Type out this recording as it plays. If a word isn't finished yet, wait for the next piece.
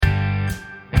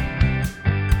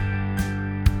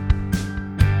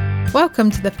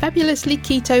Welcome to the Fabulously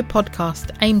Keto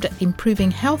podcast, aimed at improving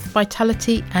health,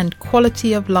 vitality and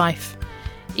quality of life.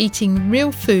 Eating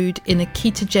real food in a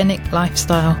ketogenic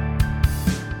lifestyle.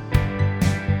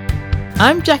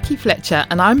 I'm Jackie Fletcher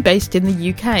and I'm based in the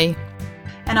UK.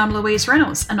 And I'm Louise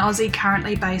Reynolds, an Aussie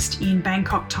currently based in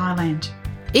Bangkok, Thailand.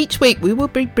 Each week we will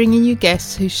be bringing you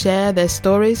guests who share their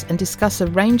stories and discuss a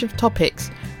range of topics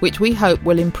which we hope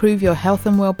will improve your health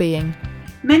and well-being.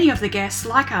 Many of the guests,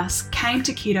 like us, came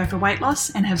to keto for weight loss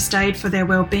and have stayed for their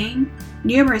well-being,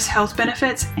 numerous health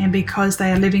benefits, and because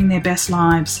they are living their best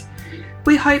lives.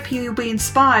 We hope you'll be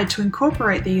inspired to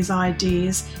incorporate these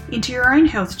ideas into your own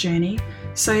health journey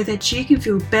so that you can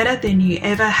feel better than you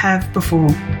ever have before.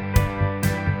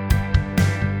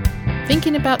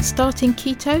 Thinking about starting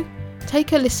keto?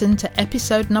 Take a listen to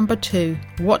episode number 2,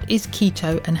 What is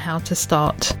Keto and How to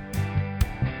Start.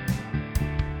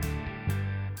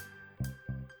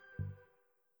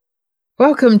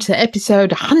 Welcome to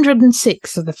episode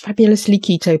 106 of the Fabulously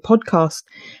Keto podcast.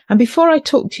 And before I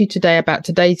talk to you today about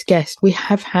today's guest, we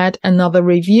have had another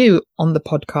review on the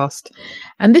podcast.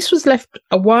 And this was left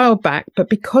a while back, but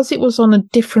because it was on a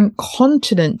different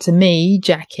continent to me,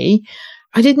 Jackie,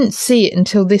 I didn't see it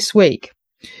until this week.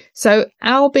 So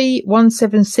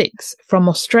Albie176 from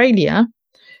Australia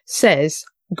says,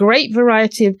 great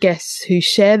variety of guests who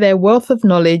share their wealth of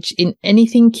knowledge in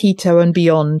anything keto and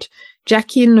beyond.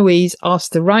 Jackie and Louise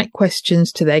ask the right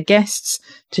questions to their guests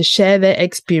to share their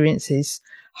experiences.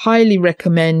 Highly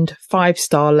recommend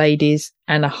 5-star ladies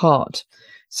and a heart.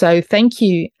 So thank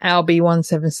you,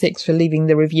 Albie176, for leaving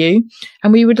the review.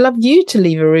 And we would love you to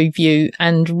leave a review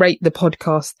and rate the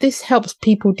podcast. This helps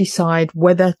people decide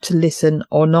whether to listen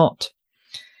or not.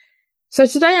 So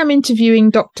today I'm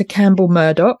interviewing Dr. Campbell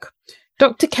Murdoch.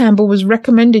 Dr. Campbell was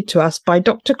recommended to us by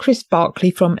Dr. Chris Barkley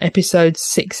from episodes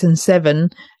 6 and 7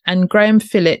 and Graham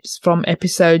Phillips from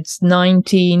episodes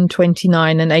 19,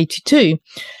 29 and 82.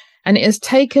 And it has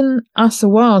taken us a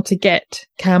while to get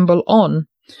Campbell on.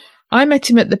 I met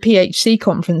him at the PHC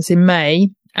conference in May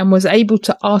and was able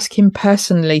to ask him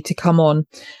personally to come on.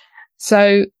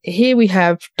 So here we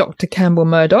have Dr. Campbell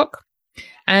Murdoch.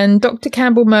 And Dr.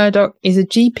 Campbell Murdoch is a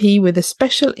GP with a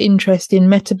special interest in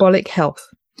metabolic health.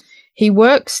 He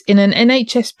works in an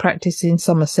NHS practice in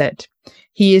Somerset.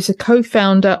 He is a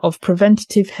co-founder of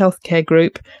Preventative Healthcare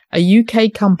Group, a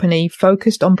UK company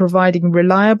focused on providing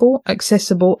reliable,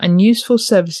 accessible and useful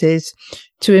services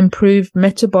to improve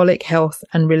metabolic health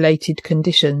and related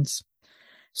conditions.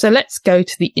 So let's go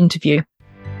to the interview.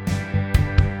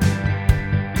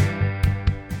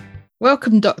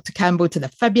 Welcome, Dr. Campbell, to the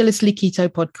Fabulously Keto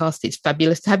podcast. It's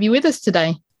fabulous to have you with us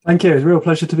today. Thank you. It's a real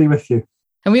pleasure to be with you.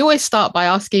 And we always start by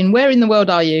asking, where in the world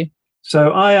are you? So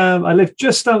I live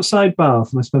just outside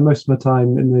Bath, and I spend most of my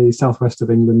time in the southwest of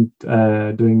England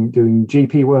doing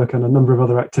GP work and a number of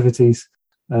other activities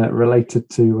related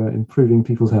to improving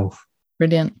people's health.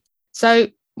 Brilliant. So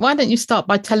why don't you start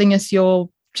by telling us your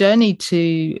journey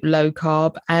to low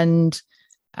carb, and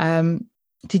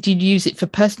did you use it for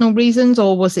personal reasons,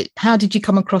 or how did you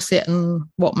come across it, and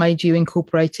what made you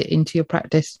incorporate it into your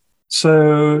practice?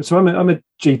 So I'm a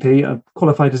GP. I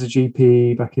qualified as a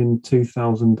GP back in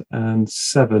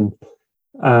 2007.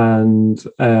 And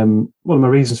one of my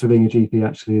reasons for being a GP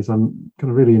actually is I'm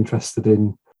kind of really interested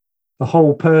in the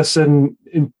whole person,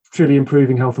 in truly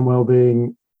improving health and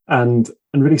well-being and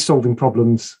really solving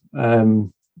problems. I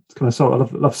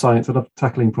love science. I love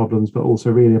tackling problems, but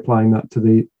also really applying that to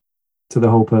the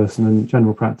whole person. And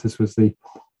general practice was the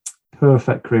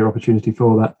perfect career opportunity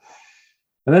for that.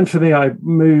 And then for me, I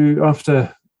moved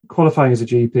after qualifying as a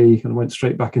GP and went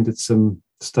straight back into some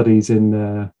studies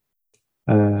in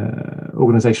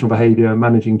organizational behavior,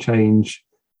 managing change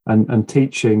and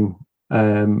teaching,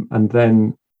 and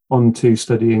then on to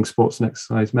studying sports and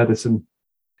exercise medicine.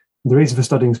 The reason for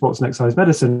studying sports and exercise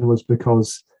medicine was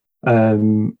because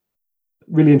really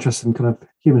interested in kind of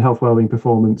human health, wellbeing,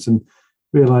 performance, and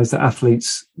realized that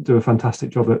athletes do a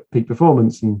fantastic job at peak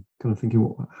performance, and kind of thinking,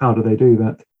 well, how do they do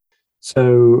that?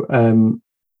 So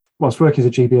whilst working as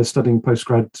a GP, I was studying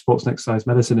postgrad sports and exercise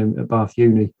medicine at Bath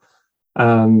Uni.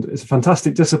 And it's a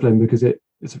fantastic discipline because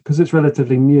it's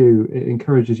relatively new. It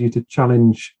encourages you to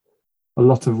challenge a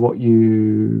lot of what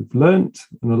you've learnt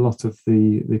and a lot of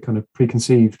the kind of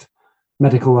preconceived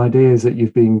medical ideas that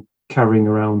you've been carrying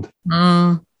around.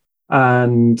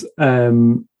 And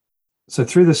so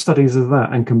through the studies of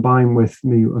that, and combined with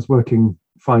me, I was working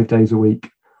 5 days a week,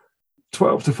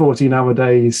 12 to 14 hour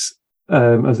days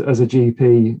as a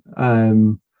GP,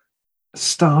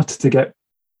 started to get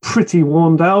pretty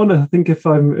worn down, I think, if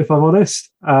I'm honest.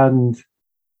 And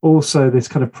also this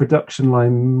kind of production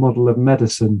line model of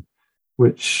medicine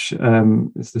which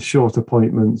is the short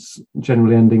appointments,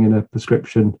 generally ending in a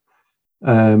prescription,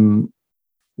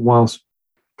 whilst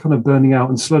kind of burning out,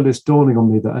 and slowly it's dawning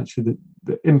on me that actually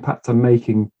the impact I'm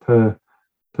making per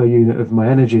unit of my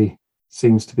energy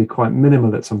seems to be quite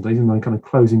minimal at some days, and I'm kind of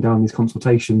closing down these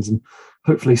consultations and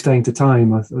hopefully staying to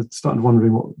time. I started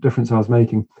wondering what difference I was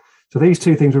making. So these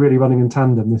two things were really running in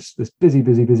tandem, this busy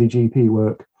GP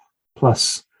work,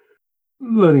 plus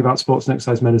learning about sports and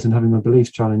exercise medicine, having my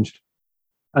beliefs challenged.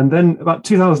 And then about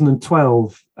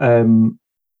 2012,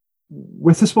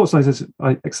 with the sports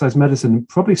and exercise medicine,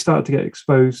 probably started to get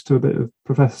exposed to a bit of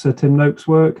Professor Tim Noakes'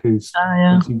 work, who's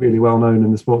really well known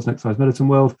in the sports and exercise medicine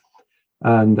world,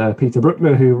 and Peter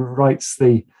Bruckner, who writes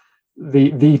the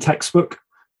textbook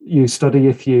you study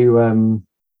if you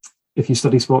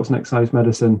study sports and exercise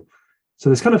medicine. So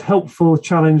there's kind of helpful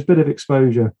challenge, bit of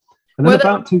exposure. And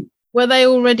then were they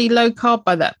already low carb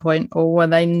by that point, or were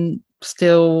they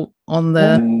still on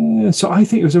the? So I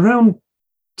think it was around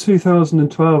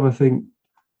 2012. I think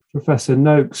Professor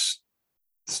Noakes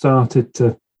started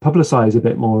to publicize a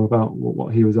bit more about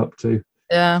what he was up to.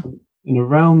 Yeah. And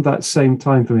around that same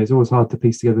time for me, it's always hard to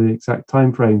piece together the exact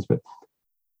time frames, but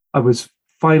I was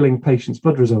filing patients'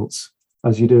 blood results,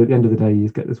 as you do at the end of the day. You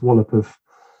get this wallop of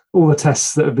all the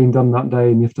tests that have been done that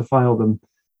day, and you have to file them.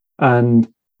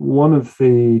 And one of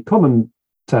the common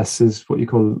tests is what you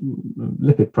call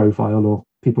lipid profile, or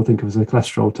people think of as a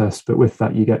cholesterol test. But with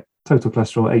that, you get total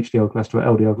cholesterol, HDL cholesterol,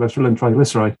 LDL cholesterol, and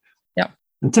triglyceride. Yeah.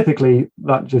 And typically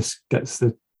that just gets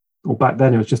back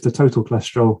then it was just the total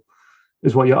cholesterol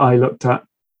is what your eye looked at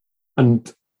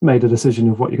and made a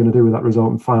decision of what you're going to do with that result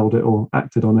and filed it or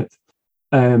acted on it.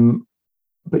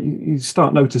 But you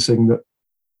start noticing that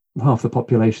half the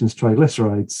population's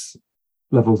triglycerides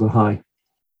levels are high.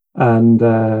 And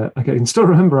I can still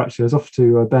remember, actually, I was off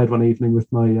to bed one evening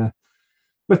with my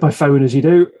phone, as you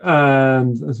do,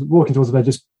 and I was walking towards the bed,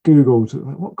 just Googled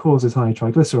what causes high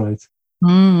triglycerides.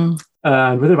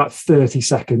 And within about 30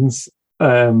 seconds,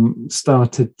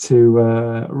 started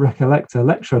to recollect a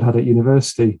lecture I'd had at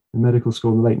university in medical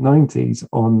school in the late 90s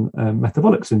on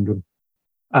metabolic syndrome.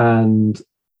 And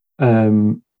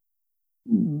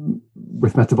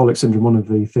with metabolic syndrome, one of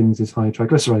the things is high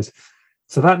triglycerides.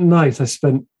 So that night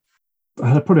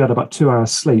I probably had about 2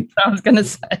 hours sleep. I was going to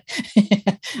say,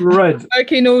 right,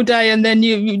 working all day, and then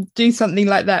you do something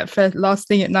like that for last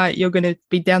thing at night, you're going to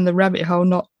be down the rabbit hole,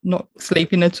 not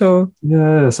sleeping at all.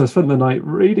 Yeah, so I spent the night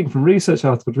reading from research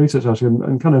article to research article,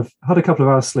 and kind of had a couple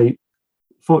of hours sleep.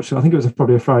 Fortunately, I think it was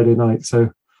probably a Friday night, so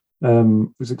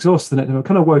was exhausted. And I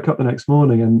kind of woke up the next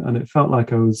morning, and it felt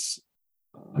like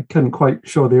I couldn't quite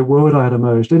sure the world I had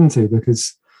emerged into,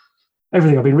 because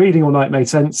everything I've been reading all night made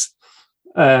sense.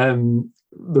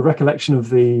 The recollection of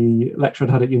the lecture I'd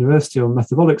had at university on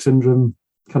metabolic syndrome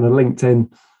kind of linked in,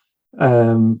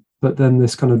 but then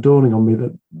this kind of dawning on me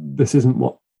that this isn't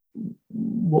what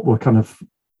we're kind of,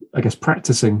 I guess,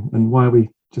 practicing, and why are we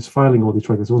just filing all these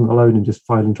triglycerides? I wasn't alone in just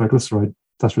filing triglyceride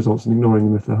test results and ignoring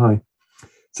them if they're high.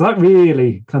 So that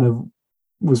really kind of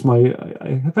was my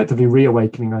effectively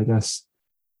reawakening, I guess,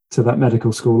 to that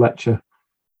medical school lecture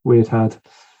we had had.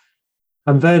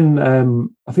 And then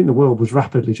I think the world was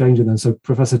rapidly changing then. So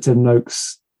Professor Tim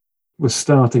Noakes was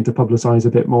starting to publicise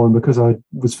a bit more. And because I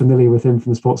was familiar with him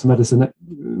from the sports and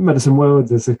medicine world,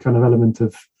 there's a kind of element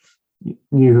of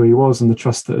knew who he was and the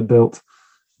trust that had built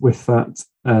with that.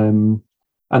 And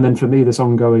then for me, this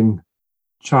ongoing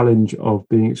challenge of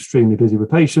being extremely busy with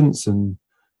patients and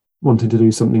wanting to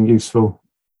do something useful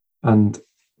and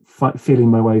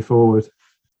feeling my way forward.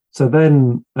 So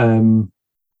then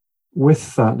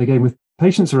with that, again, with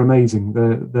patients are amazing.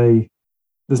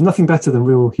 There's nothing better than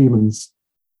real humans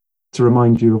to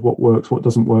remind you of what works, what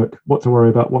doesn't work, what to worry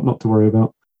about, what not to worry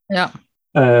about. Yeah.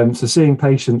 So seeing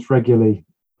patients regularly,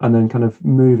 and then kind of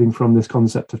moving from this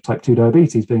concept of type 2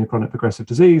 diabetes being a chronic progressive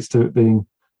disease to it being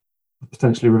a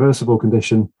potentially reversible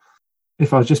condition.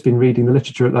 If I'd just been reading the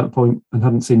literature at that point and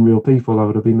hadn't seen real people, I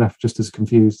would have been left just as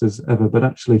confused as ever. But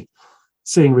actually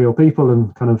seeing real people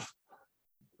and kind of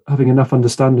having enough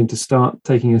understanding to start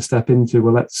taking a step into,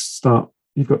 well, let's start,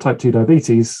 you've got type 2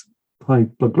 diabetes, high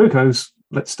blood glucose,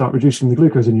 let's start reducing the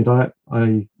glucose in your diet.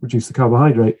 I reduce the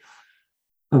carbohydrate,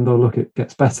 and oh, look, it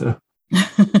gets better.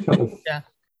 Yeah.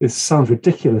 It sounds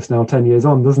ridiculous now, 10 years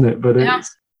on, doesn't it? But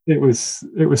it was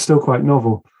still quite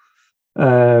novel.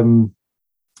 And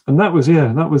that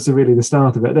was really the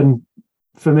start of it. Then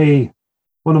for me,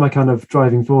 one of my kind of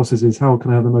driving forces is how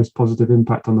can I have the most positive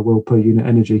impact on the world per unit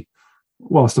energy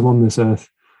whilst I'm on this earth.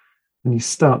 And you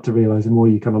start to realize the more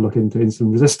you kind of look into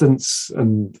insulin resistance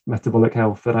and metabolic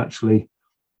health, that actually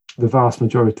the vast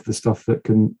majority of the stuff that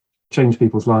can change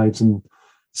people's lives and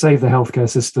save the healthcare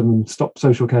system and stop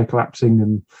social care collapsing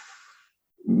and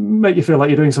make you feel like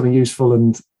you're doing something useful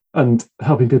and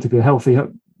helping people to be healthy,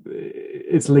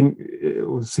 it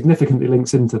significantly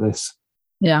links into this.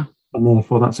 Yeah. And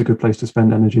therefore that's a good place to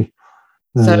spend energy.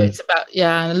 So it's about,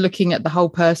 looking at the whole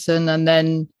person and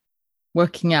then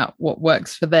working out what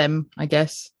works for them, I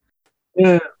guess.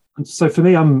 Yeah. And so for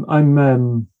me,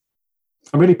 I'm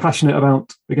really passionate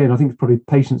about, again, I think probably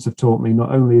patients have taught me,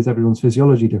 not only is everyone's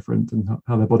physiology different and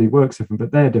how their body works different,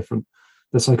 but they're different.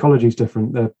 Their psychology is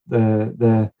different.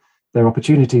 Their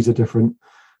opportunities are different.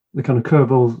 The kind of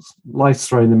curveballs life's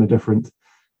throwing them are different.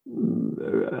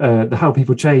 How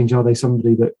people change. Are they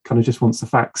somebody that kind of just wants the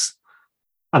facts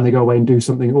and they go away and do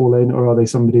something all in, or are they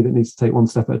somebody that needs to take one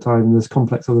step at a time? And there's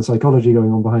complex other psychology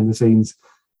going on behind the scenes.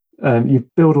 You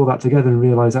build all that together and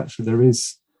realize actually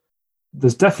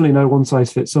there's definitely no one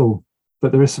size fits all,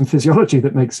 but there is some physiology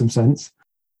that makes some sense.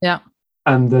 Yeah.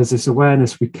 And there's this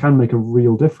awareness we can make a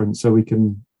real difference. So we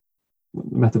can,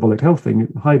 metabolic health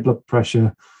thing, high blood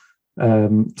pressure,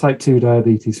 type 2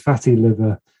 diabetes, fatty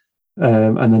liver,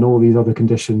 and then all these other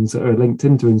conditions that are linked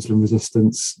into insulin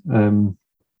resistance.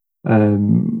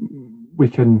 We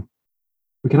can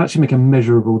actually make a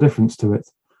measurable difference to it.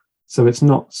 So it's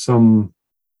not some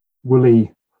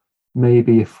woolly,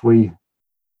 maybe if we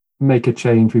make a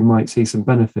change, we might see some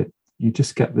benefit. You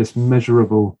just get this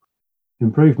measurable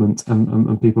improvement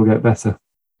and people get better.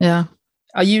 Yeah.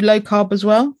 Are you low carb as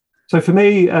well? So for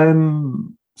me,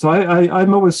 I'm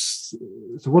always,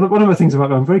 so one of the things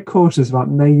about, I'm very cautious about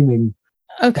naming.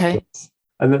 Okay.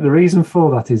 And the reason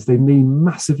for that is they mean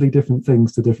massively different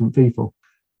things to different people.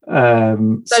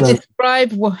 So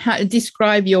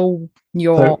describe your.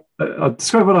 So, I'll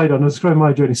describe what I've done. I'll describe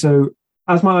my journey. So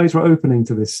as my eyes were opening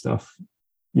to this stuff,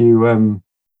 you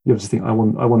obviously think I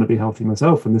want to be healthy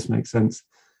myself, and this makes sense.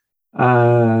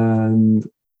 And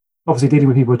obviously dealing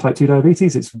with people with type 2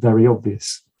 diabetes, it's very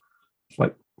obvious. It's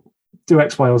like do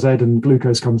X, Y, or Z, and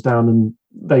glucose comes down, and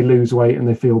they lose weight, and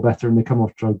they feel better, and they come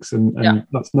off drugs, and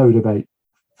that's no debate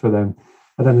for them.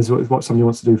 And then there's what somebody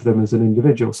wants to do for them as an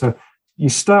individual. So you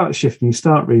start shifting, you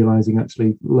start realizing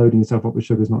actually loading yourself up with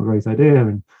sugar is not a great idea.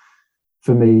 And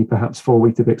for me, perhaps 4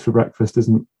 Weetabix for breakfast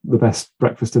isn't the best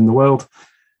breakfast in the world.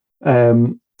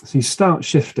 So you start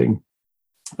shifting,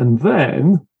 and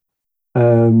then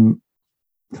kind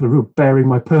of real bearing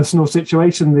my personal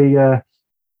situation,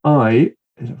 I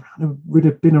would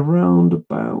have been around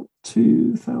about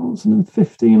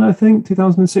 2015, I think,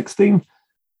 2016.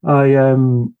 I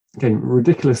became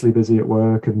ridiculously busy at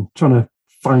work and trying to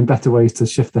find better ways to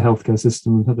shift the healthcare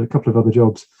system, and had a couple of other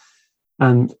jobs.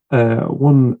 And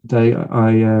one day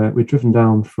we'd driven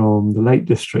down from the Lake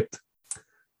District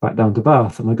back down to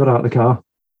Bath, and I got out of the car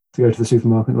to go to the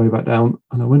supermarket on the way back down,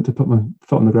 and I went to put my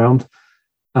foot on the ground,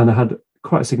 and I had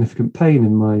quite a significant pain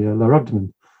in my lower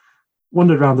abdomen.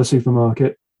 Wandered around the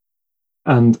supermarket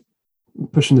and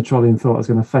pushing the trolley and thought I was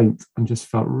going to faint, and just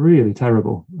felt really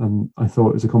terrible. And I thought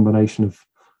it was a combination of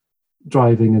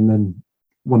driving and then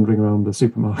wandering around the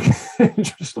supermarket,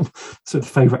 just sort of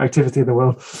favourite activity in the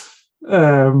world.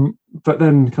 But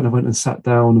then kind of went and sat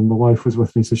down, and my wife was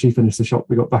with me, so she finished the shop.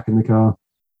 We got back in the car,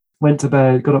 went to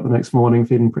bed, got up the next morning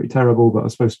feeling pretty terrible, but I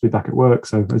was supposed to be back at work,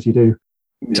 so as you do,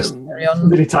 just carry on.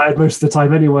 Really tired most of the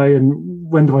time anyway. And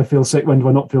when do I feel sick? When do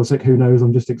I not feel sick? Who knows?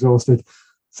 I'm just exhausted.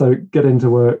 So get into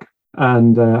work,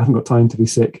 and I haven't got time to be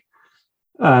sick.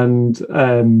 And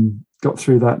got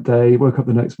through that day, woke up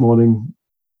the next morning,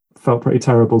 felt pretty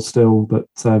terrible still, but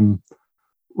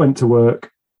went to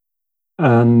work,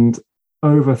 and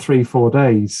over 3-4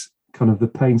 days, kind of the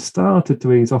pain started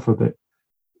to ease off a bit,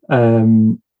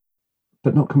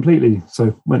 but not completely.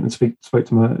 So went and spoke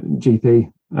to my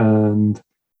GP, and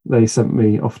they sent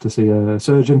me off to see a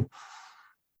surgeon.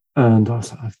 And I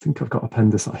was like, I think I've got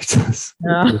appendicitis.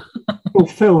 Yeah.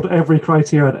 Fulfilled every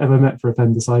criteria I'd ever met for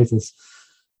appendicitis.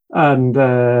 And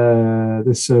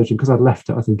this surgeon, because I'd left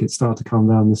it, I think it started to calm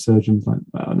down. The surgeon was like,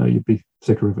 oh, no, you'd be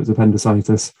sicker if it was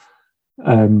appendicitis.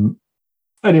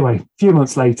 Anyway, a few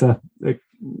months later,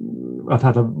 I'd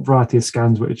had a variety of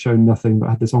scans which had shown nothing, but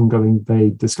I had this ongoing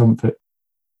vague discomfort.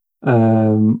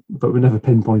 But we never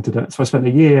pinpointed it. So I spent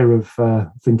a year of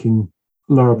thinking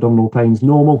lower abdominal pain's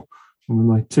normal. And when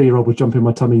my 2-year-old was jumping in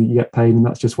my tummy, you get pain, and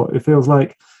that's just what it feels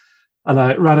like. And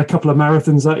I ran a couple of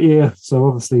marathons that year, so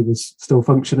obviously was still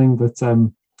functioning, but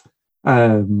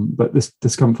this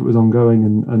discomfort was ongoing,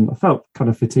 and I felt kind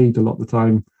of fatigued a lot of the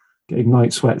time, getting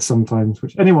night sweats sometimes,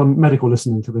 which anyone medical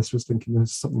listening to this was thinking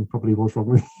there's something probably was wrong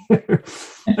with you.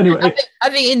 Anyway, I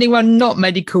think anyone not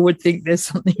medical would think there's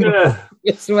something wrong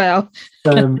as well.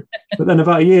 But then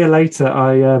about a year later,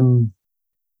 I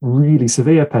really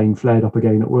severe pain flared up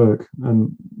again at work.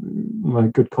 And my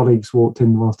good colleagues walked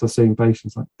in whilst I was seeing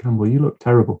patients, like, Campbell, you look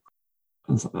terrible.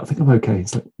 I was like, I think I'm okay.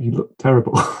 It's like, you look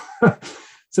terrible.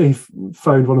 So he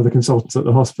phoned one of the consultants at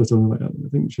the hospital. And like, I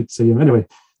think you should see him. Anyway,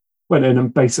 went in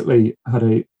and basically had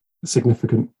a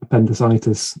significant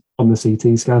appendicitis on the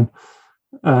CT scan.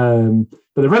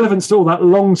 But the relevance to all that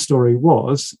long story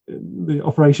was the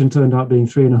operation turned out being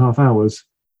 3.5 hours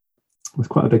with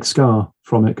quite a big scar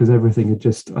from it, because everything had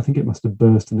just, I think it must have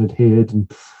burst and adhered, and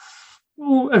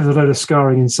there was a load of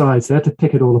scarring inside. So they had to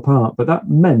pick it all apart. But that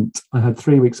meant I had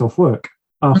 3 weeks off work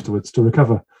afterwards to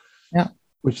recover,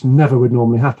 which never would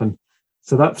normally happen.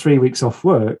 So that 3 weeks off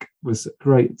work was a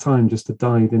great time just to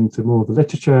dive into more of the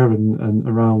literature and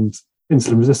around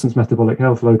insulin resistance, metabolic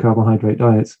health, low carbohydrate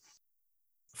diets.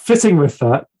 Fitting with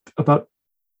that, about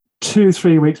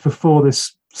 2-3 weeks before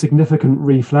this significant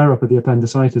re-flare-up of the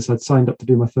appendicitis, I'd signed up to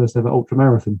do my first ever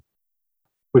ultramarathon,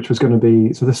 which was going to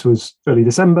be, so this was early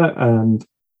December, and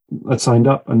I'd signed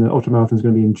up, and the ultramarathon is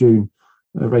going to be in June,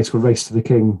 a race called Race to the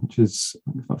King, which is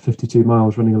about 52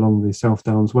 miles running along the South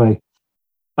Downs Way.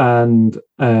 And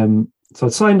so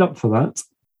I'd signed up for that,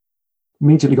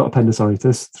 immediately got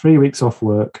appendicitis, 3 weeks off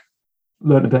work,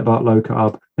 learned a bit about low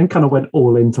carb, then kind of went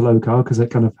all into low carb because I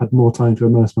kind of had more time to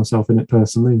immerse myself in it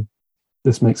personally.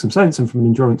 This makes some sense. And from an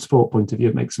endurance sport point of view,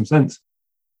 it makes some sense.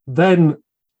 Then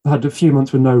I had a few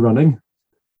months with no running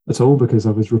at all because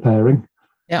I was repairing.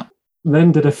 Yeah.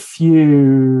 Then did a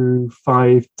few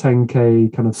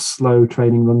 5-10K kind of slow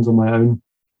training runs on my own.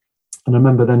 And I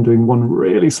remember then doing one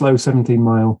really slow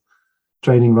 17-mile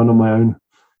training run on my own.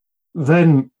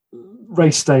 Then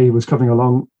race day was coming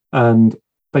along and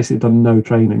basically done no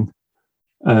training,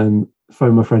 and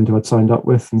phoned my friend who I'd signed up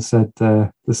with and said,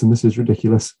 listen, this is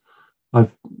ridiculous.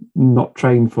 I've not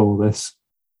trained for this.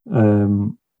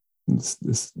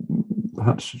 This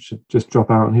perhaps should just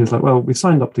drop out. And he was like, well, we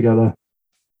signed up together,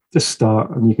 just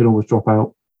start, and you can always drop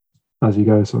out as you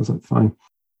go. So I was like, fine.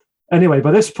 Anyway,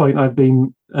 by this point, I've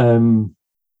been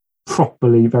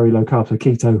properly very low carb, so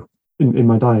keto in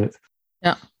my diet.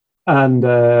 Yeah. And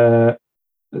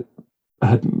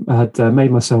I had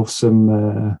made myself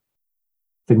some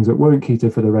things that weren't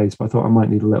keto for the race, but I thought I might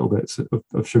need a little bit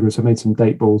of sugar. So I made some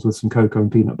date balls with some cocoa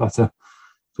and peanut butter.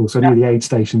 So I knew the aid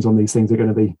stations on these things are going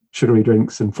to be sugary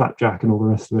drinks and flapjack and all the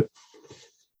rest of it.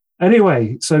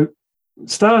 Anyway, so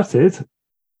started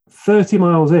 30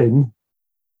 miles in.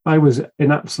 I was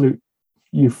in absolute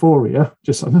euphoria.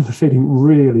 I remember feeling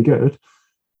really good.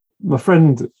 My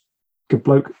friend, good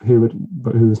bloke who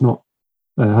was not,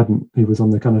 he was on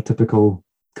the kind of typical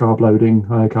carb loading,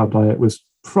 higher carb diet, was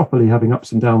properly having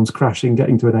ups and downs, crashing,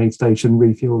 getting to an aid station,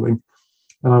 refueling.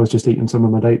 And I was just eating some of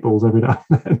my date balls every now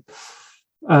and then.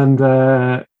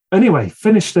 And anyway,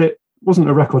 finished it. Wasn't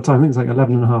a record time. I think it was like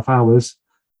 11.5 hours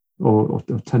or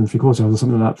 10.75 hours or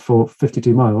something like that for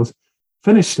 52 miles.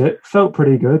 Finished it, felt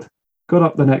pretty good. Got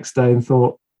up the next day and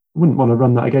thought, wouldn't want to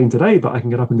run that again today, but I can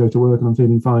get up and go to work and I'm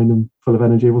feeling fine and full of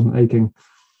energy. I wasn't aching.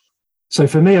 So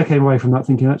for me, I came away from that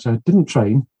thinking, actually, I didn't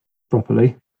train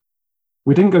properly.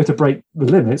 We didn't go to break the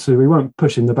limit, so we weren't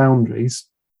pushing the boundaries,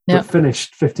 but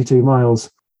finished 52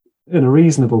 miles in a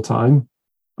reasonable time,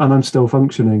 and I'm still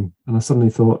functioning. And I suddenly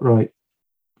thought, right,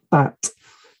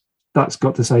 that's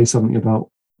got to say something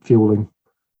about fueling.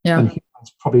 Yeah. And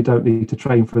humans probably don't need to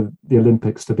train for the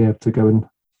Olympics to be able to go and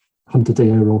hunt a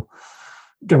deer or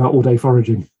go out all day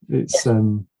foraging. It's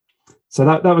so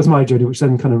that was my journey, which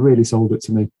then kind of really sold it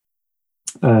to me.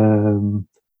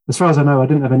 As far as I know, I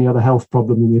didn't have any other health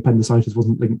problem, and the appendicitis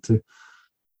wasn't linked to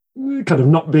kind of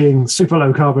not being super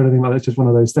low carb or anything like that. It's just one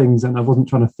of those things, and I wasn't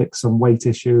trying to fix some weight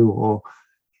issue or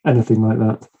anything like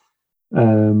that.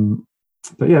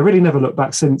 But yeah, really never looked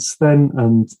back since then.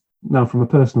 And now from a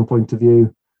personal point of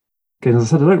view, again, as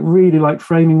I said, I don't really like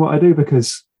framing what I do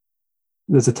because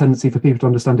there's a tendency for people to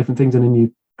understand different things, and then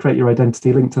you create your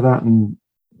identity linked to that, and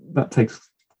that takes,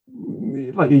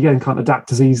 like, you again can't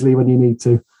adapt as easily when you need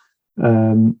to.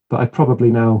 But I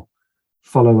probably now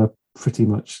follow a pretty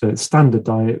much standard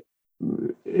diet,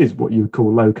 is what you would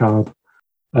call low carb,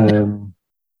 and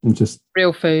just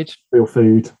real food.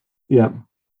 Yeah.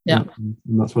 And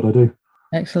that's what I do.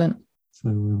 Excellent.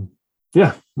 So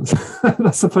yeah,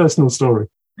 that's a personal story.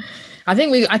 I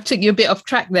think I took you a bit off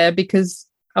track there because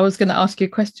I was going to ask you a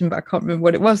question, but I can't remember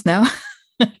what it was now.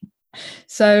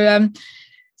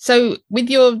 So with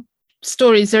your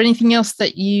story, is there anything else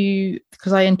that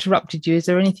because I interrupted you, is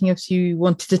there anything else you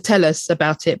wanted to tell us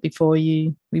about it before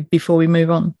we move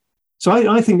on? So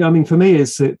I think, for me,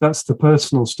 that's the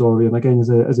personal story. And again, as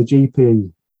a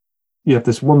GP, you have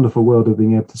this wonderful world of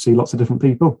being able to see lots of different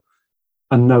people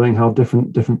and knowing how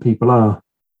different people are.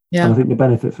 Yeah. And I think the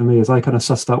benefit for me is I kind of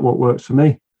sussed out what works for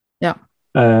me. Yeah.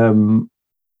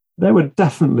 There would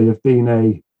definitely have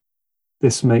been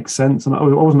this makes sense. And I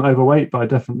wasn't overweight, but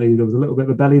there was a little bit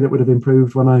of a belly that would have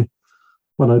improved when I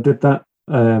did that.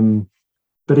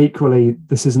 But equally,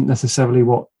 this isn't necessarily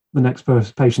what the next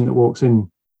patient that walks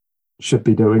in should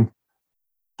be doing.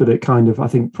 But it kind of, I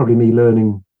think probably me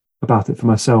learning about it for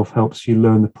myself helps you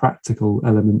learn the practical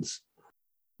elements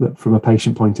that from a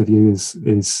patient point of view is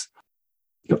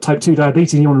you've got type 2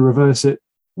 diabetes and you want to reverse it,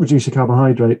 reduce your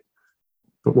carbohydrate.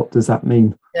 But what does that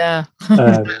mean? Yeah.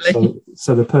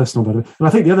 So the personal benefit. And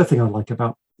I think the other thing I like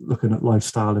about looking at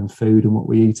lifestyle and food and what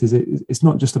we eat is it's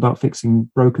not just about fixing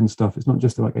broken stuff. It's not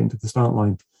just about getting to the start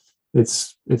line.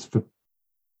 It's for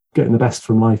getting the best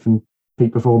from life and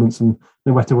peak performance. And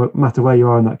no matter where you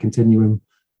are in that continuum,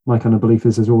 my kind of belief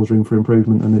is there's always room for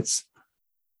improvement, and it's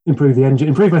improve the engine,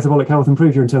 improve metabolic health,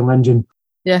 improve your internal engine.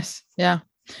 Yes. Yeah.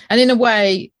 And in a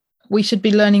way, we should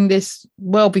be learning this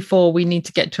well before we need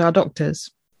to get to our doctors.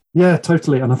 Yeah,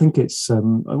 totally. And I think it's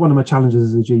one of my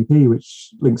challenges as a GP, which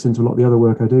links into a lot of the other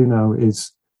work I do now,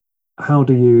 is how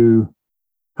do you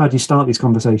start these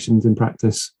conversations in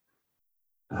practice?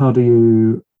 How do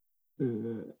you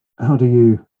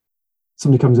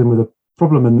somebody comes in with a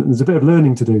problem and there's a bit of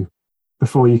learning to do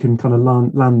before you can kind of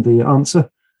land the answer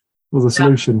or the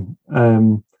solution.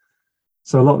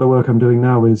 So a lot of the work I'm doing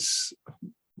now is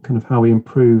kind of how we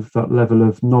improve that level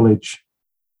of knowledge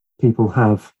people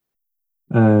have,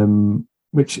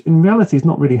 which in reality is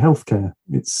not really healthcare.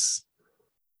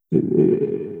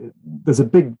 There's a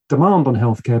big demand on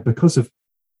healthcare because of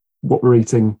what we're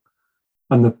eating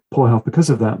and the poor health because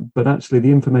of that. But actually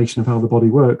the information of how the body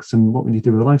works and what we need to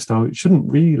do with the lifestyle, it shouldn't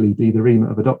really be the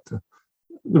remit of a doctor.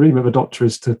 The remit of a doctor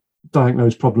is to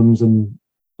diagnose problems and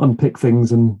unpick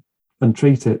things and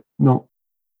treat it, not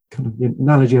kind of the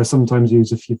analogy I sometimes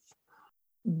use, if you're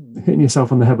hitting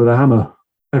yourself on the head with a hammer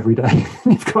every day,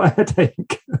 you've got a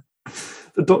headache.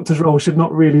 The doctor's role should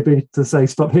not really be to say,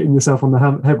 stop hitting yourself on the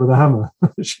head with a hammer.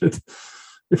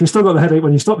 If you've still got the headache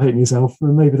when you stop hitting yourself,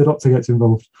 then maybe the doctor gets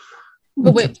involved.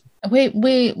 But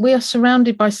we are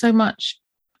surrounded by so much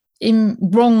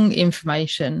wrong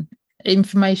information,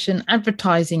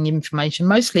 advertising information.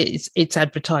 Mostly it's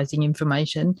advertising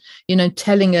information,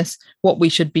 telling us what we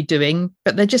should be doing,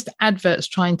 but they're just adverts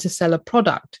trying to sell a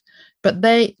product. But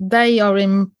they are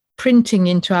imprinting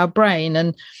into our brain.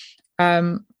 And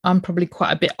I'm probably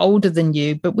quite a bit older than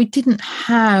you, but we didn't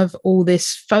have all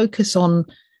this focus on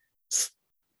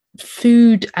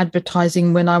food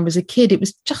advertising when I was a kid. It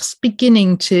was just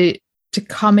beginning to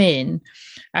come in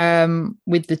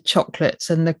with the chocolates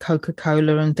and the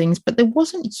Coca-Cola and things, but there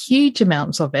wasn't huge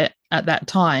amounts of it at that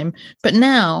time. But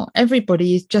now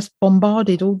everybody is just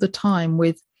bombarded all the time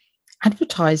with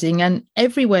advertising, and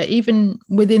everywhere, even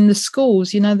within the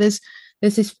schools, there's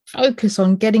this focus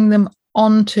on getting them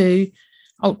onto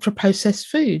ultra processed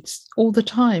foods all the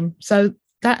time, so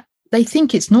that they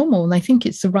think it's normal and they think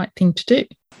it's the right thing to do.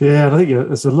 Yeah, and I think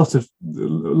there's a lot of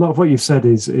what you've said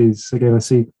is again, I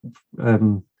see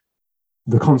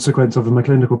the consequence of my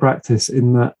clinical practice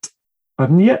in that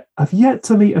I've yet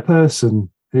to meet a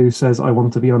person who says I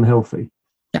want to be unhealthy.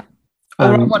 Yeah,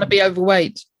 or I want to be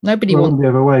overweight. Nobody wants to be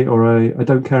overweight, or I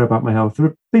don't care about my health. There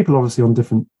are people obviously on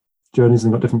different journeys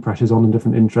and got different pressures on and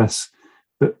different interests,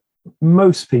 but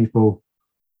most people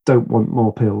don't want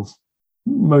more pills.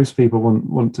 Most people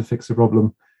want to fix the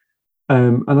problem.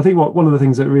 And I think one of the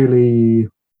things that really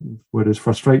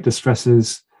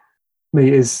distresses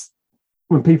me is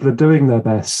when people are doing their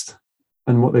best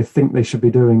and what they think they should be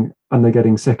doing and they're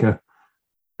getting sicker,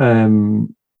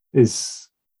 is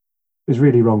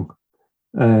really wrong.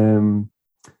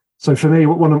 So for me,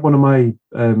 one of my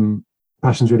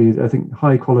passions really is, I think,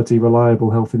 high quality, reliable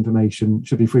health information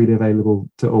should be freely available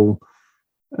to all.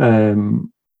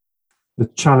 The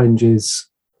challenges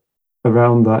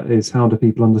around that is how do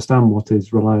people understand what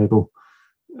is reliable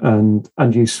and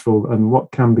useful, and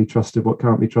what can be trusted, what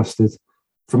can't be trusted.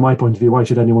 From my point of view, why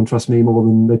should anyone trust me more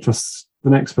than they trust the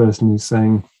next person who's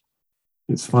saying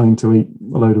it's fine to eat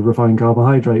a load of refined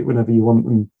carbohydrate whenever you want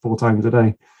them 4 times a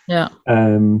day? Yeah.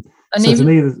 So to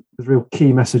me, there's a real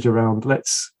key message around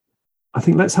let's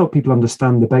help people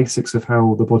understand the basics of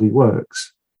how the body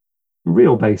works,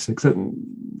 real basics. And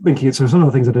thinking it's some of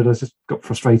the things I did, I just got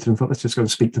frustrated and thought, let's just go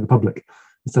and speak to the public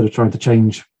instead of trying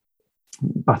to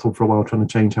battled for a while trying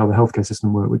to change how the healthcare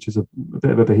system works, which is a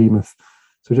bit of a behemoth.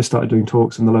 So I just started doing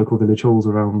talks in the local village halls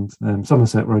around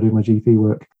Somerset, where I do my GP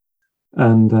work,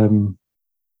 and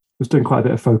was doing quite a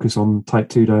bit of focus on type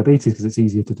 2 diabetes because it's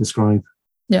easier to describe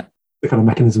the kind of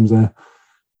mechanisms there.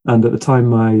 And at the time,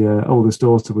 my oldest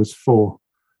daughter was 4,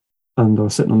 And I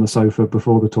was sitting on the sofa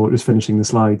before the talk, just finishing the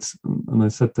slides. And I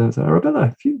said to her,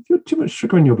 Arabella, if you have too much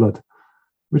sugar in your blood,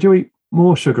 would you eat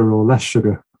more sugar or less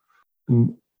sugar?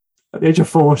 And at the age of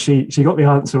 4, she got the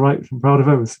answer right. I'm proud of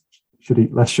her. Should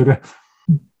eat less sugar.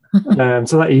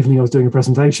 So that evening I was doing a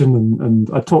presentation and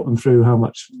I taught them through how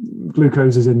much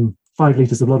glucose is in 5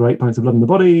 litres of blood or 8 pints of blood in the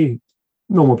body.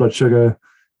 Normal blood sugar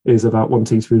is about 1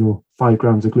 teaspoon or 5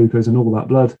 grams of glucose in all that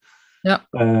blood. Yep.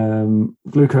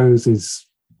 Glucose is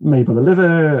made by the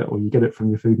liver, or you get it from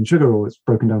your food and sugar, or it's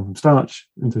broken down from starch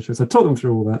into sugar. So I taught them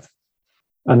through all that,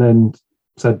 and then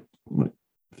said,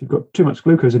 if you've got too much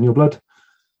glucose in your blood,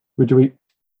 would you eat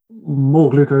more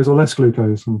glucose or less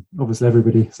glucose? And obviously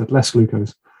everybody said less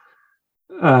glucose.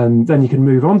 And then you can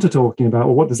move on to talking about,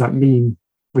 well, what does that mean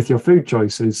with your food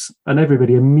choices? And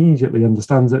everybody immediately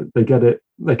understands it. They get it.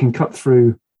 They can cut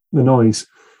through the noise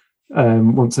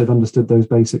once they've understood those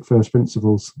basic first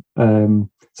principles.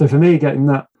 So for me, getting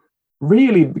that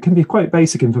really can be quite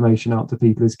basic information out to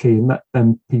people is key, and let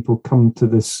them people come to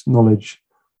this knowledge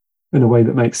in a way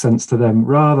that makes sense to them,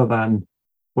 rather than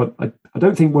what I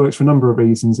don't think works for a number of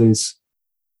reasons is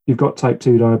you've got type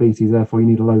 2 diabetes, therefore you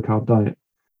need a low carb diet.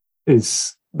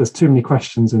 There's too many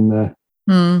questions in there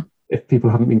if people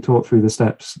haven't been taught through the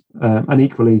steps. And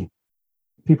equally,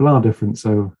 people are different.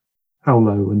 So how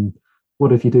low? And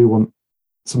what if you do want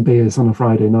some beers on a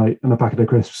Friday night and a packet of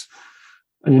crisps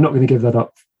and you're not going to give that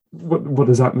up? What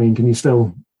does that mean? Can you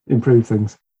still improve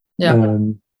things? Yeah.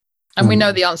 And we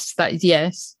know the answer to that is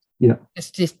yes. Yeah.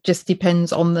 It just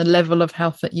depends on the level of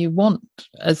health that you want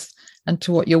and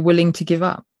to what you're willing to give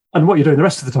up. And what you're doing the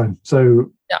rest of the time.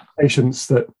 So patients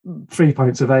that 3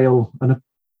 pints of ale and a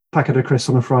packet of crisps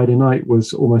on a Friday night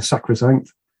was almost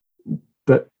sacrosanct,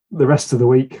 but the rest of the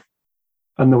week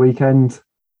and the weekend,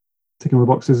 ticking the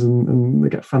boxes and they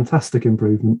get fantastic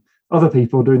improvement. Other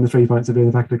people doing the 3 pints of beer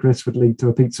and a packet of crisps would lead to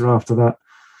a pizza after that,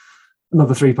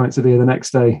 another 3 pints of beer the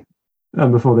next day,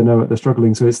 and before they know it, they're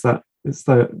struggling. So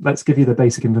let's give you the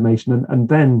basic information, and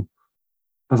then,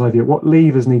 as I view it, what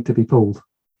levers need to be pulled,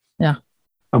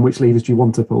 and which levers do you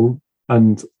want to pull?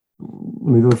 And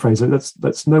let me rephrase it.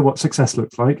 Let's know what success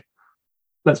looks like.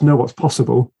 Let's know what's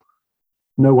possible.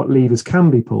 Know what levers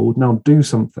can be pulled. Now do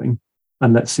something,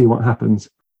 and let's see what happens.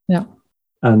 Yeah.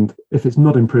 And if it's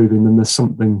not improving, then there's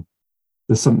something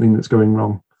that's going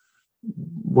wrong.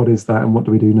 What is that, and what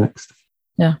do we do next?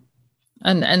 Yeah.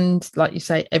 And like you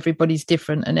say, everybody's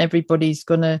different, and everybody's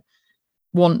going to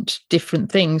want different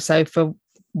things. So for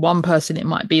one person, it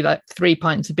might be like 3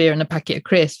 pints of beer and a packet of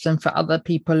crisps. And for other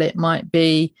people, it might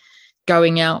be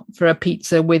going out for a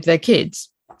pizza with their kids.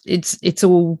 It's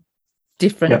all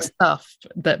different stuff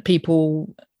that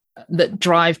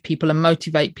drive people and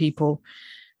motivate people.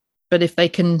 But if they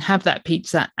can have that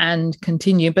pizza and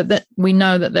continue, but that we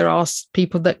know that there are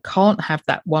people that can't have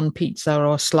that one pizza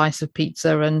or a slice of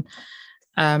pizza and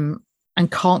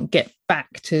can't get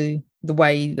back to the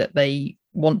way that they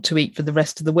want to eat for the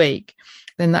rest of the week,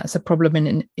 then that's a problem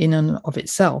in and of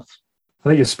itself. I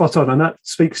think you're spot on, and that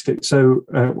speaks to. So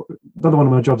another one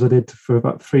of my jobs I did for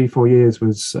about 3-4 years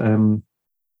was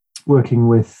working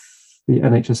with the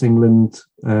NHS England,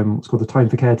 what's called the Time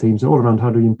for Care teams, all around how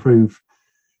do we improve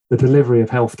the delivery of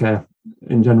healthcare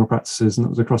in general practices, and that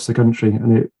was across the country.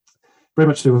 And it very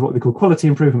much to do with what they call quality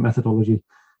improvement methodology,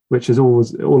 which is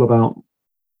always all about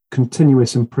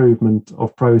continuous improvement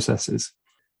of processes.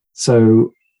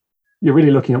 So you're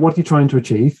really looking at what are you trying to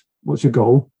achieve? What's your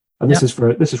goal? And this is for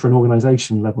an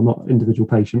organisation level, not individual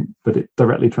patient, but it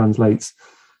directly translates.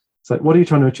 So what are you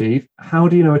trying to achieve? How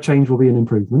do you know a change will be an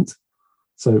improvement?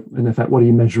 So in effect, what are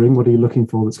you measuring? What are you looking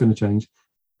for that's going to change?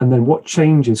 And then what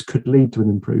changes could lead to an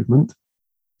improvement?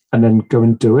 And then go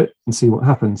and do it and see what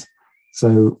happens.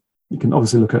 So you can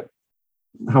obviously look at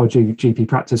how a GP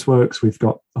practice works. We've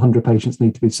got 100 patients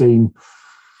need to be seen.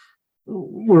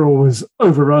 We're always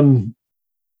overrun,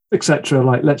 etc.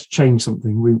 Like, let's change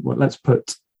something. Let's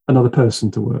put another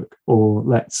person to work, or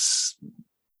let's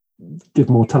give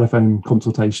more telephone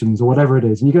consultations, or whatever it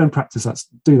is. And you go and practice that,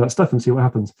 do that stuff, and see what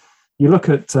happens. You look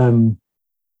at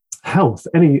health,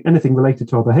 anything related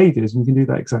to our behaviours, and you can do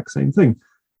that exact same thing.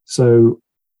 So,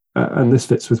 and this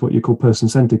fits with what you call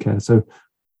person-centred care. So,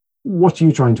 what are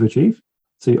you trying to achieve?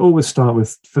 So you always start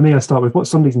with, for me, I start with what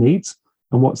somebody's needs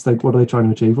and what are they trying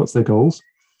to achieve? What's their goals?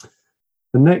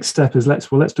 The next step is let's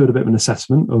do a bit of an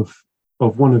assessment of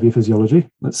one of your physiology.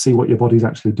 Let's see what your body's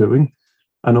actually doing,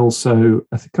 and also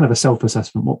kind of a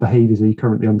self-assessment. What behaviours are you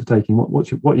currently undertaking?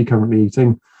 What are you currently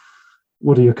eating?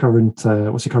 What are your current?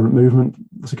 What's your current movement?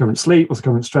 What's your current sleep? What's the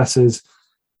current stresses?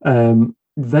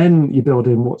 Then you build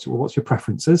in what's your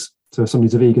preferences. So if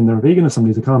somebody's a vegan, they're a vegan. If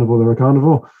somebody's a carnivore, they're a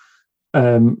carnivore.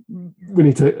 we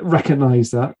need to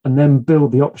recognize that and then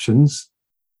build the options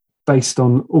based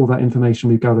on all that information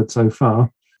we've gathered so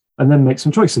far, and then make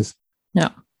some choices. Yeah.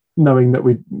 Knowing that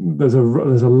there's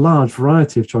a large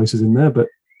variety of choices in there, but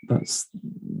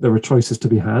there are choices to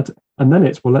be had. And then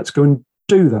it's, well, let's go and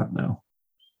do that now.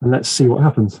 And let's see what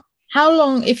happens. How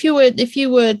long, if you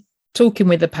were talking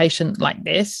with a patient like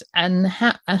this, and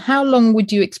how long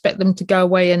would you expect them to go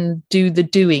away and do the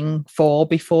doing for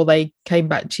before they came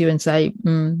back to you and say,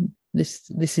 this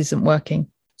isn't working?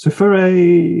 So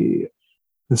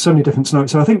there's so many different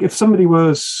scenarios. So I think if there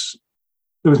was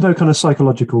no kind of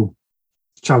psychological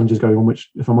challenges going on, which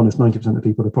if I'm honest, 90% of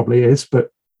people there probably is, but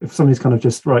if somebody's kind of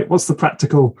just, right, what's the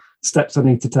practical steps I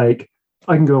need to take?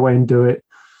 I can go away and do it.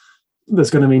 There's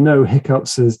going to be no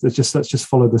hiccups. Let's just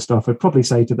follow the stuff. I'd probably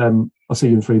say to them, I'll see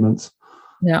you in 3 months.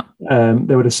 Yeah.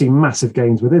 They would have seen massive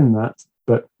gains within that,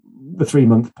 but the 3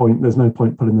 month point, there's no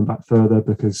point pulling them back further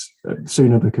because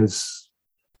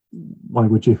why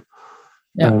would you?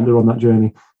 Yeah. They're on that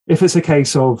journey. If it's a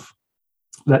case of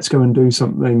let's go and do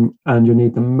something and you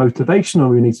need the motivation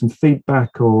or you need some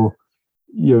feedback or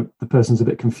the person's a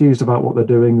bit confused about what they're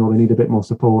doing or they need a bit more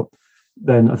support,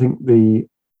 then I think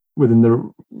within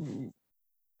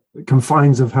the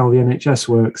confines of how the NHS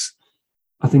works,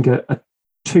 I think a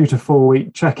 2 to 4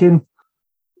 week check-in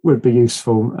would be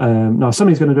useful. Now, if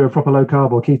somebody's going to do a proper low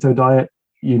carb or keto diet,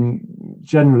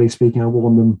 generally speaking, I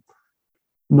warn them,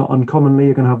 not uncommonly,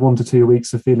 you're going to have 1 to 2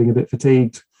 weeks of feeling a bit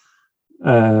fatigued.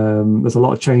 There's a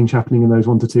lot of change happening in those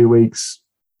 1 to 2 weeks.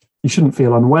 You shouldn't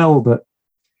feel unwell, but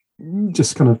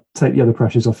just kind of take the other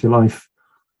pressures off your life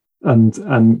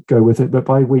and go with it. But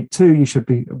by week 2,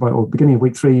 or beginning of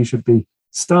week 3, you should be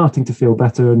starting to feel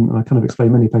better. And I kind of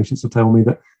explain, many patients will tell me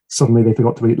that suddenly they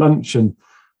forgot to eat lunch and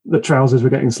the trousers were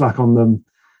getting slack on them.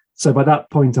 So by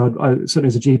that point, I certainly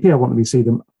as a GP, I want to see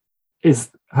them.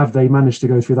 Have they managed to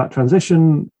go through that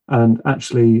transition? And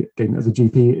actually, again, as a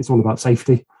GP, it's all about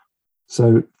safety.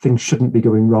 So things shouldn't be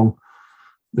going wrong.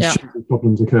 There shouldn't be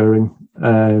problems occurring.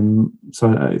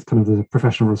 So it's kind of the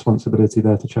professional responsibility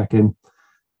there to check in.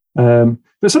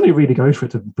 But somebody really goes for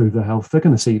it to improve their health, they're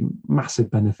going to see massive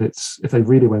benefits if they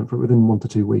really went for it within 1 to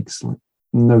 2 weeks, like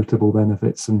notable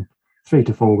benefits. And 3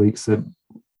 to 4 weeks, they're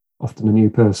often a new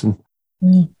person.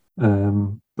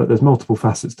 But there's multiple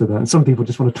facets to that. And some people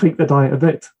just want to tweak their diet a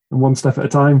bit and one step at a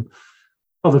time.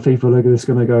 Other people are just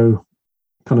going to go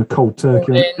kind of cold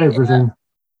turkey on everything.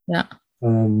 Yeah.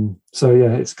 So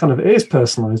yeah, it is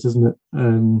personalized, isn't it?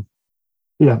 And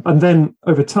then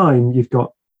over time you've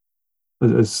got,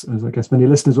 as I guess many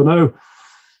listeners will know,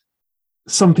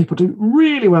 some people do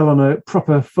really well on a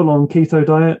proper full-on keto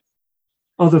diet.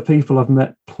 Other people, I've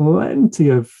met plenty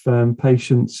of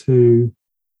patients who,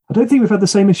 I don't think we've had the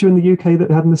same issue in the UK that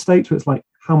they had in the States, where it's like,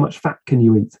 how much fat can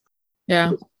you eat?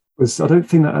 Yeah. I don't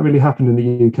think that really happened in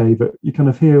the UK, but you kind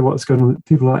of hear what's going on.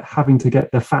 People are like having to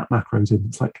get their fat macros in.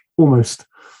 It's like almost,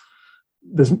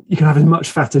 you can have as much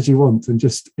fat as you want. And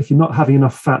just, if you're not having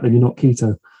enough fat, then you're not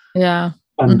keto. Yeah.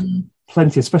 And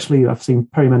plenty, especially I've seen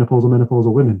perimenopausal,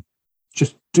 menopausal women,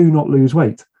 just do not lose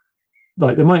weight.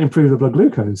 Like they might improve the blood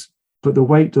glucose, but the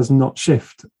weight does not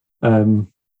shift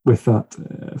with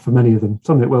that for many of them.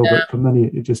 Some of it will, but for many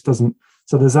it just doesn't.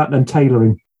 So there's that then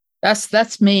tailoring.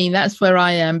 That's me. That's where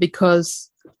I am, because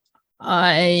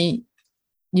I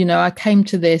came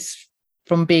to this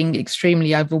from being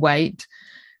extremely overweight,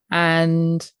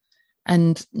 and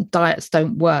diets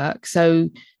don't work. So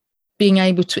being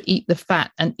able to eat the fat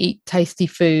and eat tasty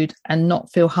food and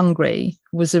not feel hungry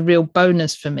was a real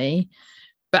bonus for me.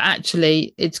 But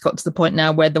actually, it's got to the point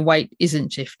now where the weight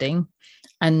isn't shifting.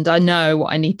 And I know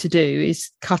what I need to do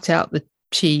is cut out the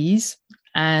cheese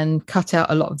and cut out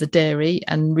a lot of the dairy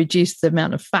and reduce the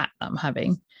amount of fat that I'm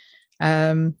having.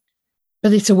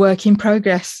 But it's a work in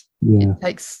progress. Yeah.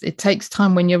 It takes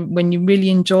time when you really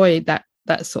enjoy that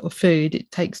sort of food.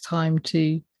 It takes time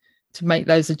to make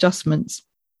those adjustments.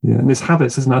 Yeah, and it's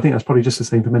habits, isn't it? I think that's probably just the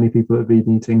same for many people that have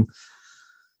been eating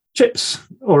chips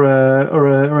or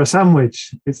a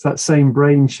sandwich. It's that same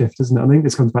brain shift, isn't it? I think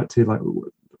this comes back to like,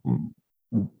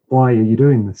 why are you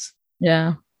doing this?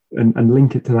 Yeah. And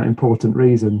link it to that important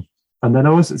reason. And then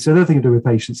the other thing to do with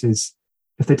patients is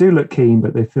if they do look keen,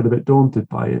 but they feel a bit daunted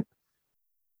by it,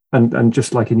 and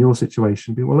just like in your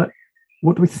situation, be, well,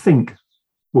 what do we think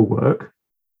will work?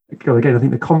 Again, I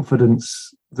think the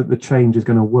confidence that the change is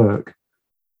going to work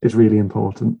is really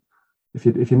important. If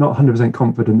you're not 100%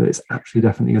 confident that it's actually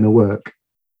definitely going to work,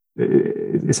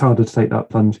 it's harder to take that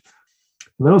plunge.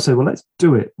 And then also, well, let's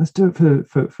do it. Let's do it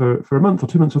for a month or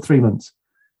 2 months or 3 months.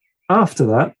 After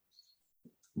that,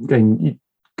 again, you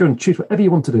go and choose whatever you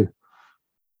want to do.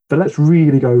 but let's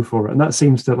really go for it. And that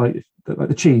seems to like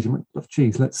the cheese. I love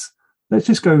cheese. Let's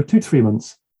just go 2 to 3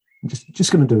 months. I'm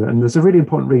just going to do it. And there's a really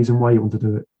important reason why you want to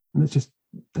do it. And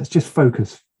let's just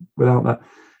focus without that.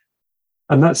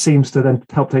 And that seems to then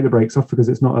help take the brakes off, because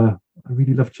it's not I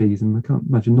really love cheese and I can't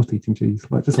imagine not eating cheese.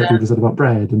 Like you said about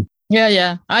bread. And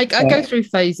I go through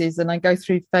phases, and I go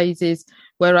through phases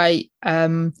where I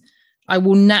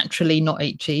will naturally not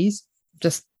eat cheese.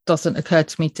 Just doesn't occur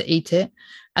to me to eat it.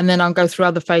 And then I'll go through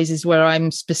other phases where I'm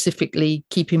specifically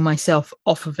keeping myself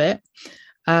off of it.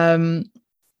 But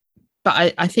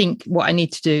I think what I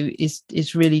need to do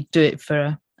is really do it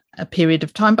for a period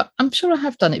of time. But I'm sure I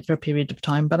have done it for a period of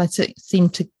time, but I seem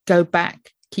to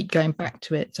keep going back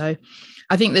to it. So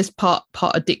I think there's part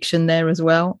addiction there as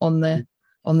well on the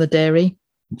dairy.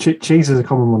 Cheese is a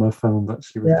common one I've found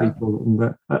actually with people.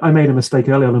 And I made a mistake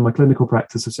early on in my clinical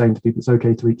practice of saying to people it's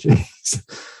okay to eat cheese.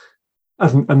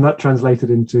 And that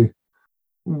translated into,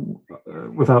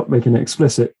 without making it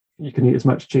explicit, you can eat as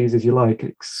much cheese as you like,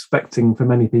 expecting for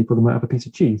many people they might have a piece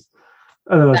of cheese.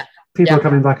 And people are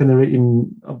coming back and they're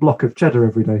eating a block of cheddar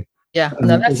every day. Yeah, and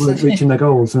they weren't reaching their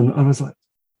goals. And I was like,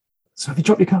 so have you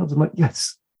dropped your carbs? I'm like,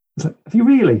 yes. It's like, have you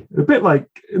really? A bit like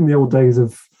in the old days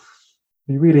of,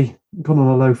 have you really gone on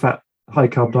a low-fat,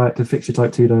 high-carb diet to fix your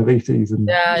type 2 diabetes and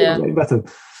getting better?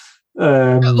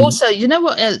 Also, you know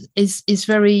what is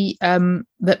very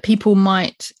that people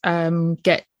might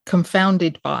get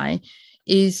confounded by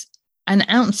is an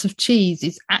ounce of cheese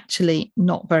is actually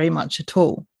not very much at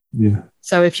all. Yeah.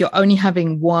 So if you're only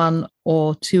having 1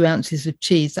 or 2 ounces of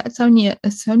cheese, that's only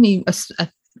a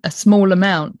small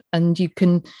amount, and you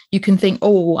can think,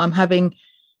 oh, I'm having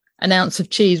an ounce of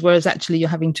cheese, whereas actually you're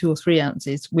having 2 or 3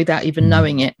 ounces without even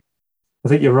knowing it. I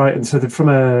think you're right. And so from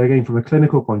a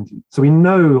clinical point of view, so we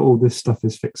know all this stuff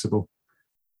is fixable.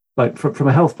 Like from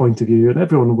a health point of view, and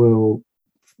everyone will,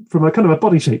 from a kind of a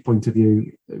body shape point of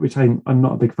view, which I'm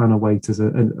not a big fan of weight as a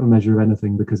measure of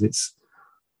anything, because it's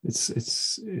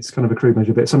kind of a crude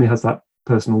measure. But if somebody has that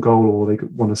personal goal, or they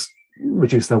want to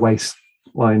reduce their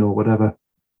waistline or whatever,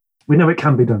 we know it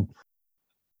can be done.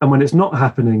 And when it's not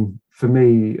happening, for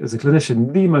me as a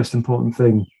clinician, the most important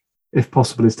thing, if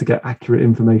possible, is to get accurate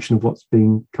information of what's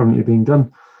currently being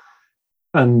done.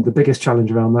 And the biggest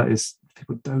challenge around that is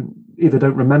people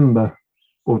don't remember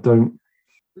or don't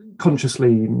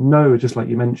consciously know, just like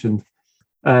you mentioned.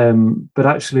 But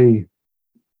actually,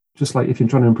 just like if you're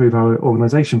trying to improve how an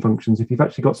organisation functions, if you've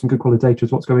actually got some good quality data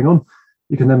as what's going on,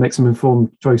 you can then make some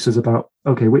informed choices about,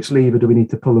 okay, which lever do we need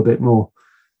to pull a bit more?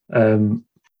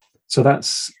 So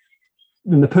that's,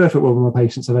 in the perfect world with my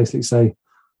patients, I basically say,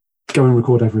 go and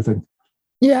record everything.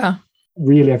 Yeah.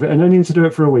 Really everything. And only need to do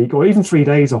it for a week or even 3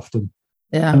 days often.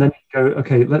 Yeah. And then you go,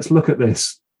 okay, let's look at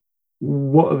this.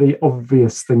 What are the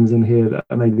obvious things in here that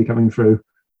are maybe coming through?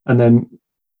 And then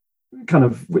kind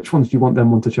of which ones do you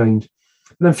want to change?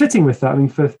 And then fitting with that, I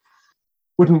mean,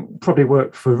 wouldn't probably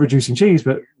work for reducing cheese,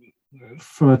 but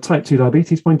from a type 2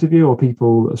 diabetes point of view, or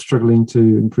people are struggling to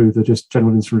improve their just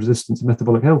general insulin resistance and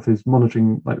metabolic health, is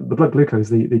monitoring like the blood glucose,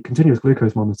 the continuous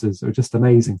glucose monitors are just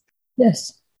amazing.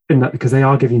 Yes. In that, because they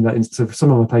are giving that. So for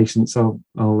some of my patients, I'll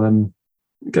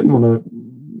get them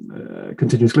on a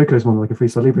continuous glucose monitor, like a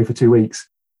Freestyle Libre, for 2 weeks,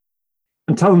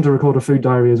 and tell them to record a food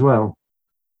diary as well.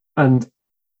 And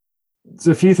there's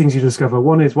a few things you discover.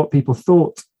 One is what people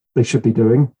thought they should be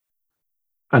doing,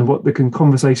 and what the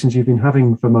conversations you've been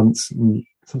having for months, and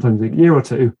sometimes a year or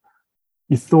two,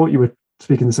 you thought you were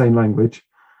speaking the same language,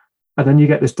 and then you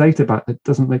get this data back that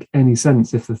doesn't make any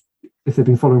sense if they've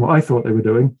been following what I thought they were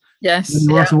doing. Yes. And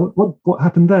you're asking, what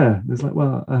happened there? It's like,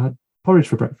 well, I had porridge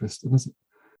for breakfast. And I said,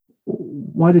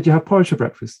 why did you have porridge for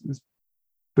breakfast? It's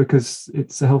because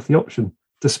it's a healthy option,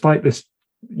 despite this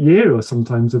year or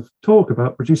sometimes of talk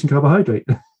about reducing carbohydrate.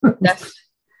 Yes.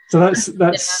 So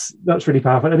that's really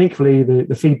powerful. And equally,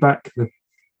 the feedback,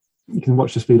 you can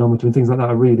watch the speedometer and things like that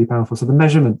are really powerful. So the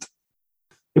measurement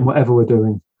in whatever we're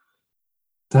doing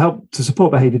to help to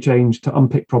support behavior change, to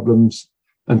unpick problems,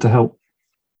 and to help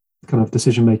kind of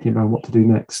decision making around what to do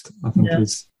next, I think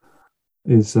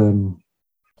is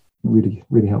really,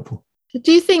 really helpful.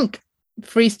 Do you think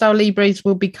Freestyle Libres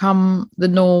will become the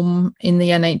norm in the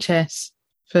NHS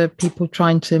for people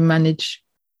trying to manage?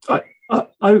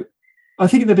 I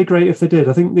think they'd be great if they did.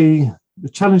 I think the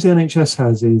challenge the NHS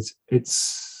has is the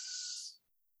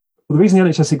reason the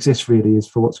NHS exists really is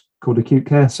for what's called acute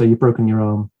care. So you've broken your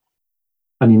arm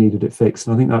and you needed it fixed.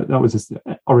 And I think that was the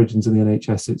origins of the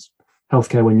NHS. It's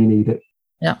healthcare when you need it.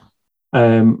 Yeah.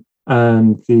 And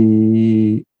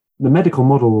the medical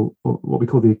model, or what we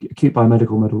call the acute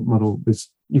biomedical model, is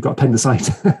you've got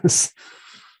appendicitis,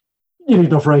 you need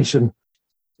an operation.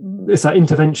 It's that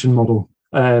intervention model.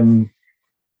 And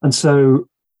so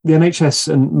the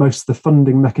NHS and most of the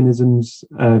funding mechanisms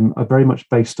are very much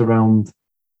based around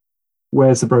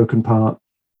where's the broken part,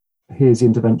 here's the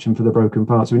intervention for the broken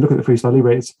part. So we look at the Freestyle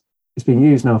Libre, it's being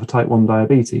used now for type 1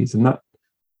 diabetes, and that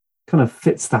kind of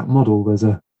fits that model.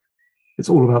 It's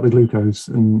all about the glucose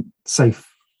and safe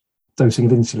dosing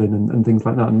of insulin and things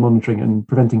like that, and monitoring and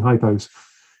preventing hypos.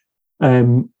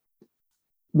 And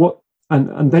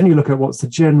then you look at what's the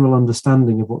general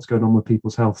understanding of what's going on with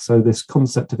people's health. So this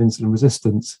concept of insulin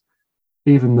resistance,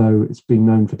 even though it's been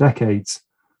known for decades,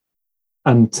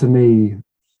 and to me,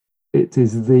 it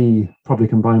is probably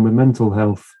combined with mental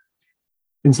health,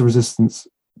 insulin resistance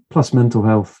plus mental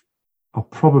health are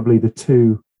probably the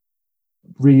two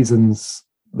reasons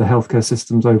the healthcare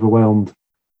system's overwhelmed.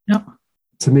 Yep.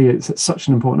 To me, it's such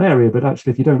an important area, but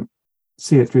actually, if you don't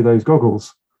see it through those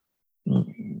goggles,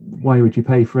 why would you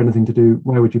pay for anything to do?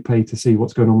 Why would you pay to see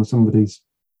what's going on with somebody's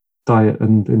diet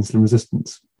and insulin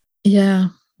resistance? Yeah,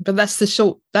 but that's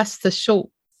the short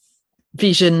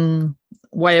vision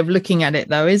way of looking at it,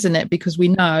 though, isn't it? Because we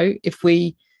know if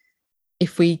we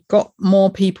got more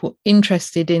people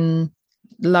interested in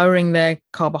lowering their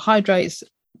carbohydrates,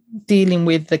 dealing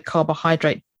with the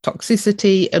carbohydrate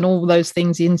toxicity and all those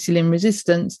things, the insulin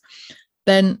resistance,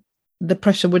 then the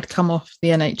pressure would come off the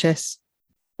NHS.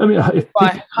 I mean,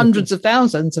 by hundreds of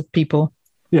thousands of people.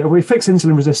 Yeah, we fix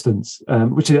insulin resistance,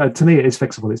 which to me it is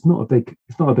fixable. It's not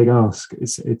a big ask.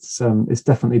 It's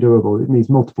definitely doable. It needs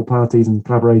multiple parties and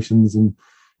collaborations and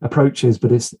approaches,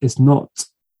 but it's not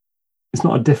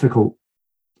a difficult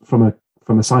from a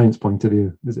science point of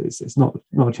view. It's not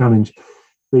a challenge.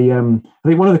 I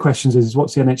think one of the questions is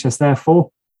what's the NHS there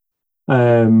for?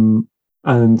 And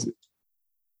if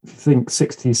you think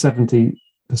 60-70%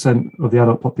 of the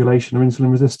adult population are insulin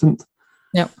resistant.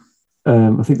 Yep.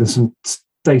 I think there's some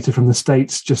data from the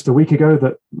States just a week ago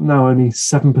that now only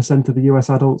 7% of the US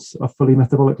adults are fully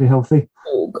metabolically healthy.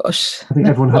 Oh gosh. I think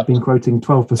everyone had been quoting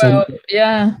 12%. Well,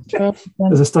 yeah, 12%.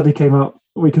 There's a study came out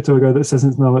a week or two ago that says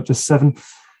it's now at just 7%.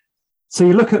 So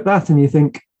you look at that and you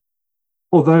think,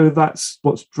 although that's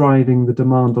what's driving the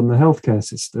demand on the healthcare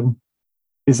system,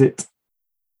 is it,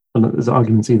 and there's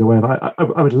arguments either way, but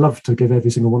I would love to give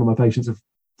every single one of my patients a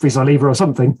Freestyle Libre or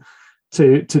something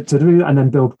to do, and then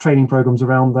build training programs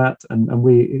around that, and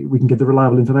we can give the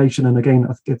reliable information. And again,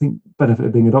 I think benefit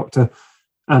of being a doctor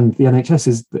and the NHS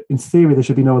is that in theory there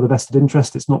should be no other vested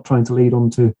interest. It's not trying to lead on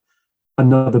to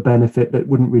another benefit that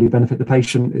wouldn't really benefit the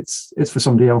patient. It's for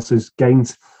somebody else's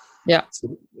gains. Yeah,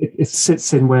 so it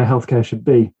sits in where healthcare should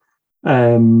be.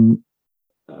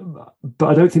 But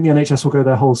I don't think the NHS will go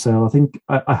there wholesale.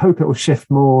 I hope it will shift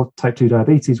more type 2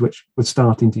 diabetes, which we're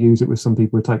starting to use it with some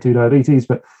people with type 2 diabetes,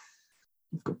 but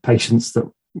I've got patients that,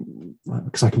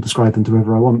 because I can prescribe them to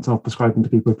whoever I want, I'll prescribe them to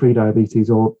people with pre-diabetes,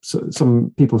 or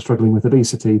some people struggling with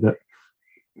obesity that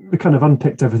we kind of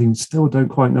unpicked everything, still don't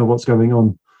quite know what's going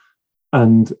on,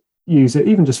 and use it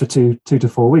even just for two to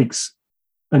 4 weeks.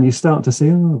 And you start to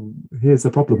see, oh, here's the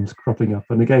problems cropping up.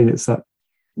 And again, it's that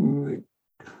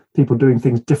people doing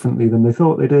things differently than they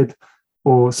thought they did,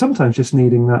 or sometimes just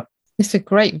needing that. It's a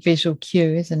great visual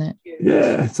cue, isn't it?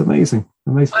 Yeah, it's amazing.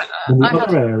 Amazing. And the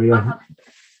other area.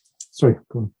 Sorry,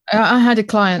 go on. I had a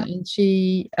client, and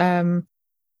she, her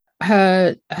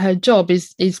job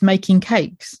is making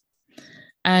cakes,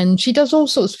 and she does all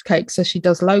sorts of cakes. So she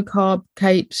does low carb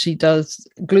cakes, she does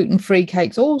gluten-free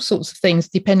cakes, all sorts of things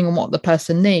depending on what the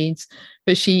person needs.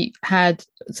 But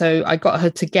so I got her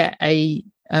to get a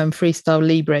Freestyle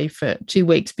Libre for 2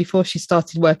 weeks before she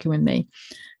started working with me,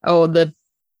 or the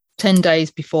 10 days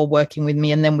before working with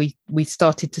me, and then we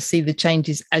started to see the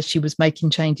changes as she was making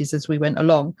changes as we went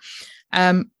along.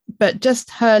 But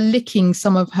just her licking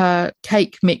some of her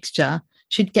cake mixture,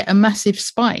 she'd get a massive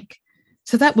spike.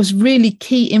 So that was really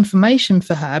key information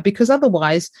for her, because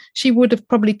otherwise she would have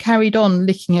probably carried on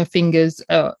licking her fingers,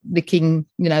 licking,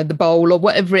 the bowl or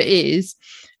whatever it is,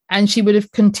 and she would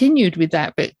have continued with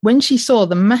that. But when she saw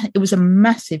it was a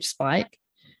massive spike,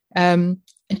 and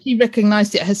she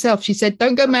recognized it herself. She said,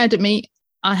 "Don't go mad at me.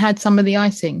 I had some of the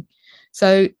icing."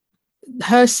 So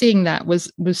her seeing that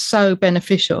was so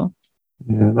beneficial.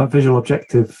 Yeah, that visual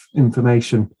objective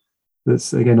information.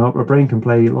 That's, again, our brain can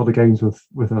play a lot of games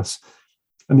with us.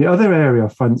 And the other area I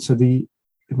find, in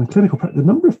my clinical practice, the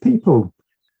number of people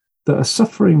that are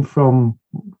suffering from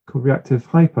called reactive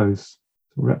hypos,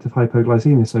 reactive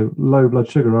hypoglycemia, so low blood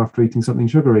sugar after eating something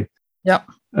sugary. Yep.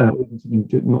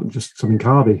 Not just something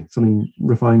carby, something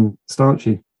refined,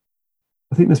 starchy.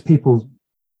 I think there's people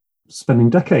spending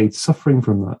decades suffering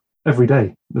from that every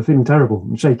day. They're feeling terrible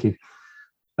and shaky.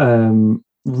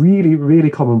 Really, really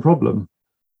common problem.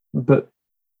 But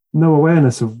no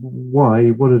awareness of what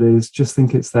it is, just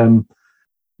think it's them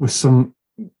with some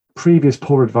previous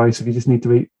poor advice if you just need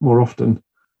to eat more often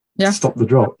to stop the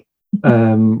drop,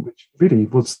 which really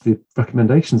was the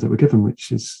recommendations that were given,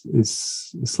 which is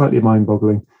slightly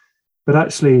mind-boggling. But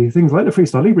actually, things like the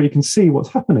Freestyle Libre, you can see what's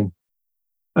happening,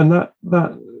 and that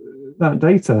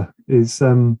data is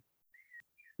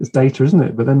data, isn't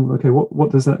it? But then, okay,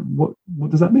 what does that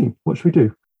mean? What should we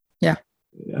do? Yeah,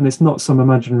 and it's not some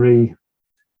imaginary.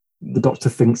 The doctor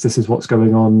thinks this is what's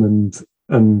going on,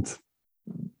 and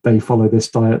they follow this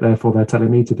diet, therefore they're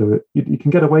telling me to do it. You can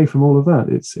get away from all of that.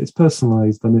 It's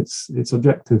personalised and it's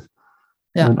objective,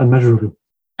 and measurable.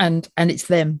 And it's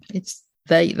them. It's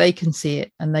they can see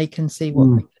it, and they can see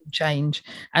what they can change.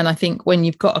 And I think when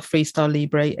you've got a Freestyle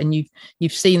Libre and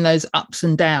you've seen those ups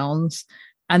and downs,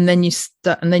 and then you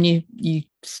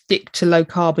stick to low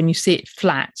carb and you see it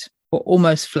flat or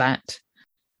almost flat,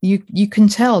 you can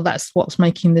tell that's what's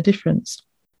making the difference.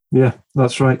 Yeah,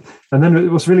 that's right. And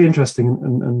then what's really interesting,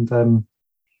 and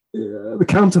the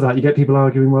counter that, you get people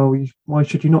arguing, well, why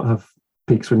should you not have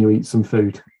peaks when you eat some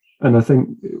food? And I think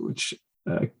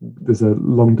there's a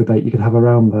long debate you could have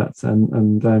around that.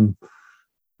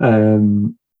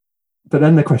 But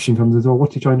then the question comes is, well,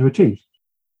 what are you trying to achieve?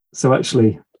 So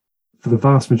actually, for the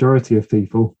vast majority of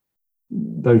people,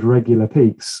 those regular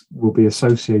peaks will be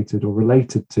associated or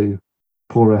related to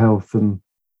poorer health, and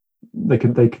they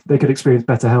could experience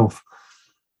better health.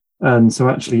 And so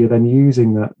actually you're then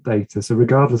using that data. So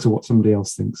regardless of what somebody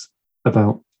else thinks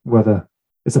about whether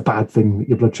it's a bad thing that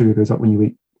your blood sugar goes up when you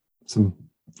eat some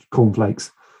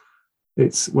cornflakes,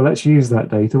 it's, well, let's use that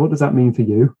data. What does that mean for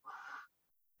you?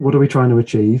 What are we trying to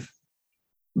achieve?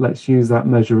 Let's use that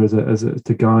measure as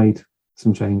to guide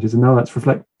some changes. And now let's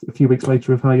reflect a few weeks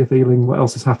later of how you're feeling, what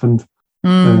else has happened.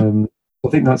 I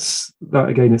think that's that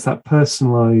again. It's that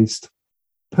personalized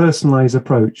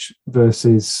approach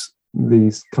versus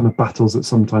these kind of battles that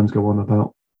sometimes go on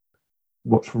about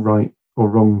what's right or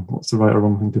wrong, what's the right or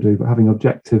wrong thing to do. But having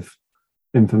objective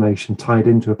information tied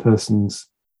into a person's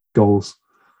goals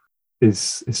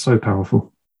is so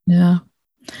powerful. Yeah,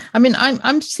 I mean,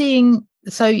 I'm seeing.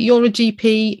 So you're a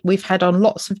GP. We've had on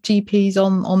lots of GPs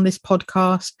on this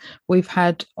podcast. We've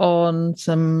had on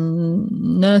some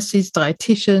nurses,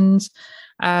 dietitians,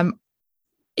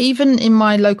 even in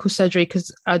my local surgery,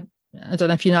 because I don't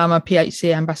know if you know, I'm a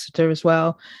PHC ambassador as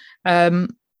well. And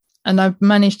I've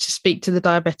managed to speak to the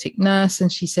diabetic nurse,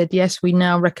 and she said, yes, we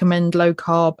now recommend low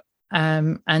carb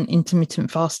and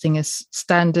intermittent fasting as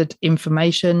standard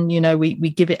information. You know, we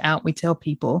give it out, we tell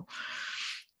people.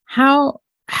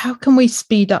 How can we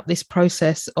speed up this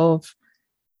process of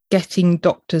getting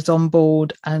doctors on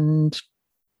board and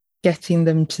getting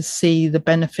them to see the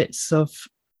benefits of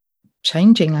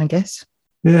changing, I guess?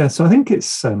 Yeah, so I think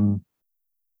it's taking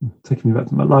me back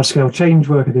to my large scale change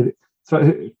work I did.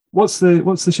 So what's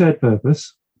the shared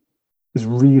purpose is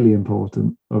really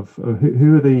important of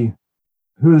who are the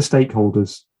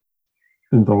stakeholders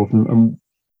involved, and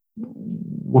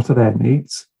what are their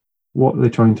needs, what are they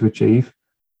trying to achieve,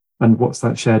 and what's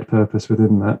that shared purpose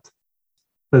within that.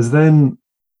 There's then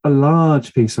a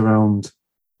large piece around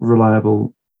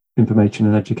reliable information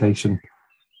and education.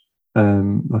 I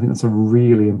think that's a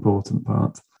really important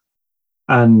part.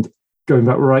 And going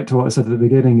back right to what I said at the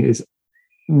beginning, is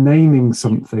naming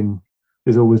something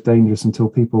is always dangerous until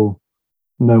people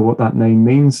know what that name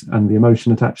means and the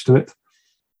emotion attached to it.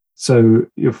 So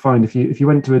you'll find if you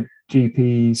went to a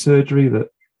GP surgery that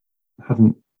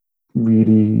hadn't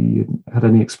really had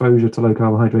any exposure to low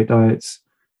carbohydrate diets,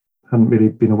 hadn't really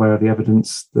been aware of the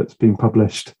evidence that's been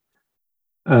published,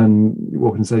 and you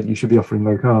walk and say you should be offering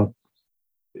low carb,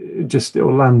 it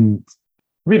will land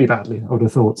really badly, I would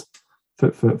have thought,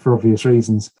 for obvious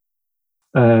reasons.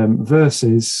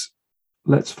 Versus,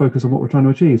 let's focus on what we're trying to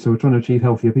achieve. So we're trying to achieve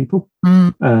healthier people.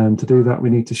 And to do that, we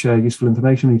need to share useful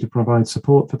information. We need to provide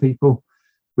support for people.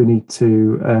 We need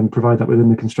to provide that within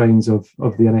the constraints of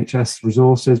the NHS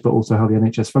resources, but also how the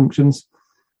NHS functions.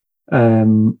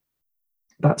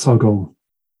 That's our goal,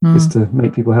 is to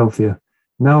make people healthier.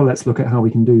 Now let's look at how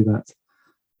we can do that.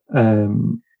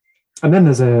 And then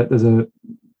there's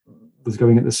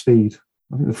going at the speed.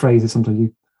 I think the phrase is sometimes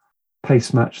you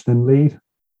pace match, then lead.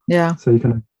 Yeah. So you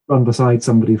kind of run beside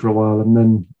somebody for a while and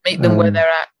then meet them where they're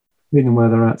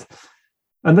at.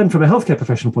 And then from a healthcare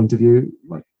professional point of view,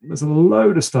 like, there's a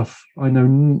load of stuff I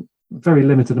know very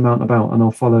limited amount about, and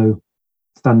I'll follow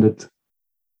standard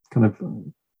kind of,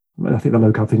 I think the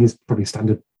low carb thing is probably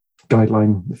standard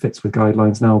guideline, it fits with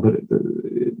guidelines now, but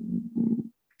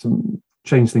to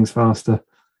change things faster,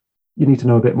 you need to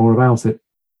know a bit more about it.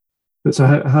 But so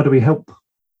how do I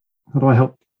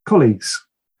help colleagues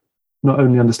not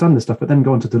only understand this stuff, but then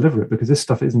go on to deliver it, because this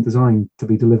stuff isn't designed to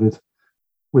be delivered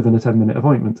within a 10-minute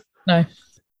appointment. No.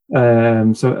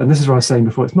 And this is what I was saying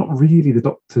before, it's not really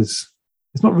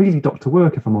doctor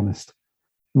work, if I'm honest,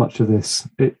 much of this.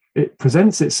 It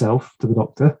presents itself to the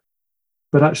doctor,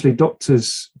 but actually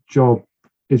doctor's job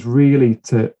is really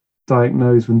to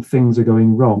diagnose when things are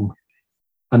going wrong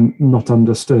and not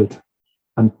understood,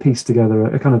 and piece together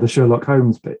a kind of the Sherlock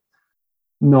Holmes bit.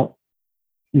 Not,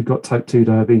 you've got type 2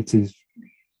 diabetes.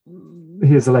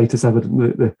 Here's the latest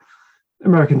evidence, the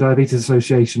American Diabetes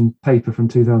Association paper from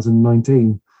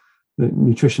 2019, the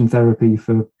nutrition therapy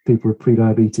for people with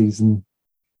pre-diabetes and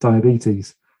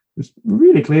diabetes, which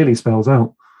really clearly spells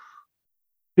out: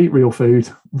 eat real food,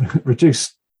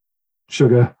 reduce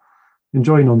sugar,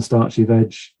 enjoy non-starchy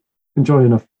veg, enjoy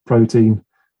enough protein,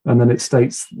 and then it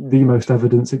states the most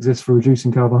evidence exists for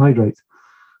reducing carbohydrate,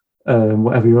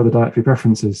 whatever your other dietary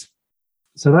preferences.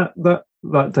 So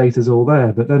that data's all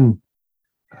there, but then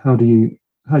how do you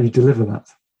deliver that?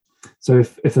 So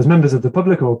if there's members of the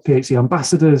public or PHC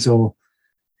ambassadors, or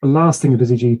the last thing a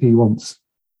busy GP wants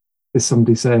is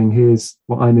somebody saying, here's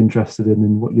what I'm interested in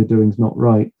and what you're doing is not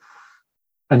right,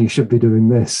 and you should be doing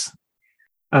this,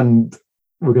 and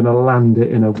we're going to land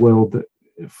it in a world that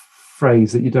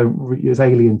phrase that you don't is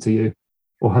alien to you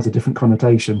or has a different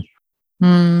connotation,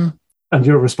 and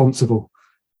you're responsible.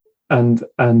 And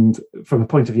from a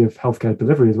point of view of healthcare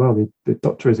delivery as well, the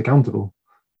doctor is accountable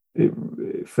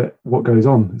for what goes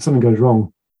on. If something goes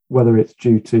wrong, whether it's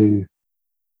due to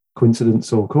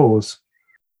coincidence or cause,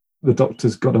 the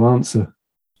doctor's got to answer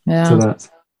to that.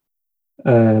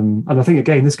 And I think,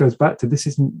 again, this goes back to,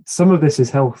 some of this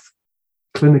is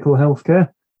clinical healthcare,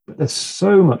 but there's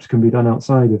so much can be done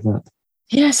outside of that.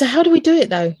 Yeah. So how do we do it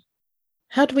though?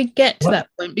 How do we get to that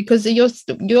point? Because you're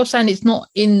saying it's not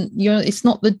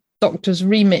the doctor's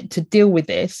remit to deal with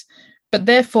this, but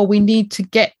therefore we need to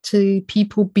get to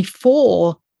people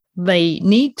before they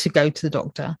need to go to the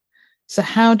doctor. So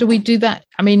how do we do that?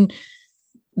 I mean,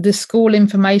 the school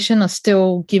information are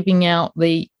still giving out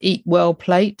the Eat Well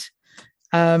plate,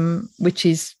 which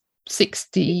is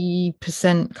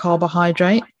 60%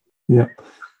 carbohydrate. Yeah.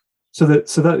 So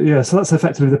that's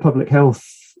effectively the public health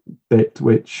bit,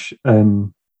 which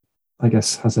I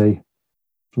guess has from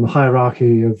the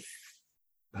hierarchy of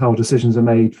how decisions are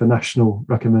made for national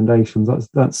recommendations.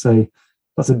 That's a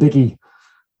biggie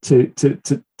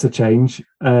to change.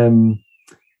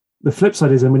 The flip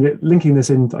side is, and when you're linking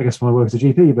this in, I guess my work as a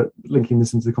GP, but linking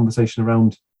this into the conversation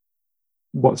around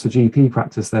what's a GP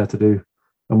practice there to do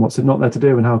and what's it not there to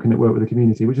do, and how can it work with the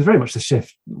community, which is very much the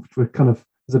shift.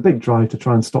 There's a big drive to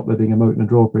try and stop there being a moat and a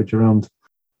drawbridge around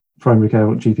primary care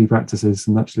GP practices,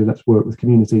 and actually let's work with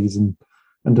communities and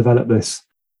develop this.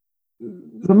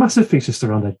 The massive piece just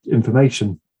around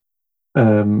information,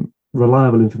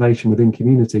 reliable information within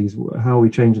communities. How are we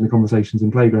changing the conversations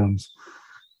in playgrounds?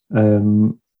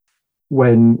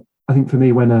 When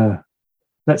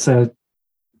let's say a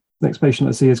next patient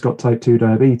I see has got type 2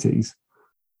 diabetes,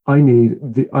 I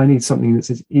need something that's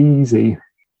as easy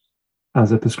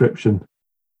as a prescription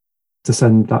to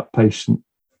send that patient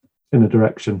in a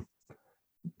direction,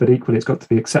 but equally it's got to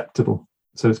be acceptable.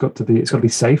 So it's got to be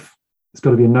safe. It's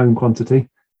got to be a known quantity.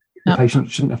 The patient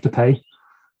shouldn't have to pay.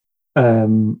 As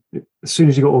soon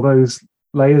as you got all those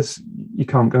layers, you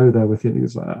can't go there with it.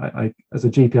 Because I as a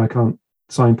GP, I can't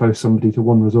signpost somebody to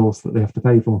one resource that they have to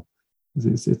pay for.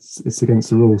 It's against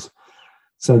the rules.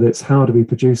 So that's how do we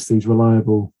produce these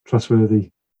reliable,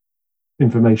 trustworthy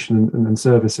information and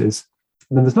services.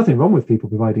 And then there's nothing wrong with people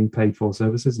providing paid for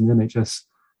services in the NHS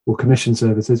or commission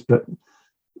services, but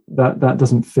that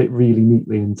doesn't fit really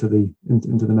neatly into the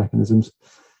mechanisms.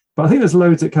 But I think there's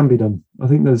loads that can be done. I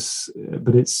think but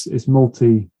it's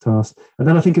multitask. And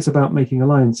then I think it's about making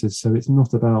alliances. So it's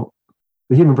not about,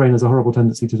 the human brain has a horrible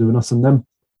tendency to do an us and them.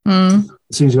 As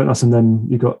soon as you've got an us and them,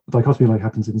 you've got dichotomy like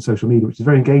happens in social media, which is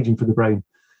very engaging for the brain,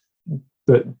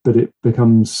 but it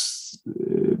becomes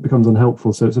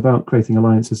unhelpful. So it's about creating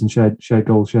alliances and shared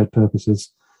goals, shared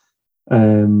purposes,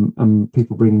 and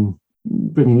people bringing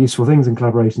useful things and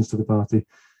collaborations to the party.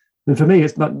 And for me,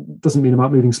 that doesn't mean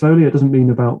about moving slowly. It doesn't mean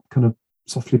about kind of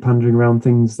softly pandering around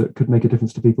things that could make a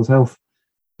difference to people's health,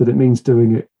 but it means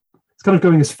doing it. It's kind of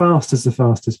going as fast as the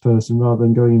fastest person rather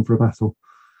than going in for a battle.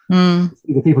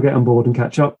 Either people get on board and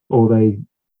catch up, or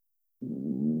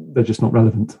they're just not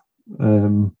relevant.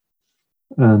 And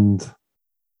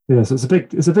yeah, so it's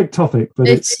a big topic, but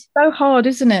it's so hard,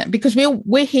 isn't it? Because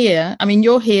we're here. I mean,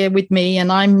 you're here with me,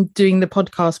 and I'm doing the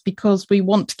podcast because we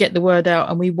want to get the word out,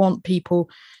 and we want people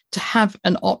to have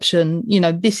an option.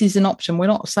 This is an option. We're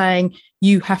not saying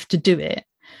you have to do it,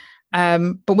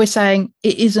 but we're saying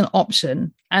it is an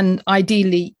option. And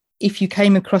ideally, if you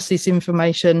came across this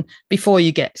information before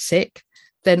you get sick,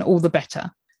 then all the better.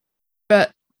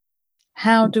 But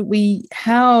how do we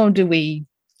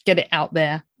get it out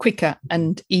there quicker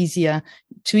and easier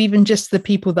to even just the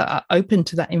people that are open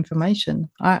to that information?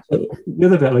 The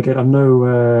other bit, again, I'm no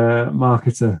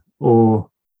marketer,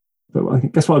 but I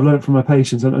guess what I've learned from my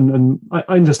patients, and I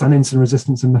understand insulin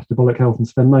resistance and metabolic health and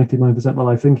spend 99% of my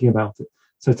life thinking about it.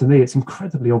 So to me, it's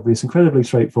incredibly obvious, incredibly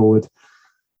straightforward.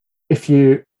 If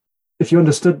you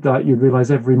understood that, you'd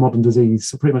realize every modern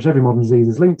disease, pretty much every modern disease,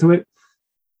 is linked to it.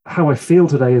 How I feel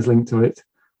today is linked to it.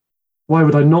 Why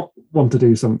would I not want to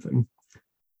do something?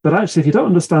 But actually, if you don't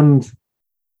understand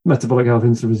metabolic health,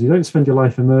 insulin resistance, you don't spend your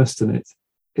life immersed in it,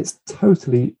 it's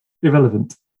totally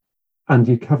irrelevant. And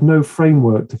you have no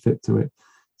framework to fit to it.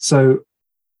 So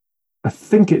I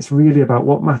think it's really about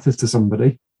what matters to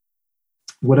somebody,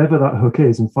 whatever that hook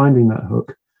is, and finding that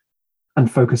hook and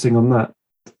focusing on that.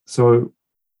 So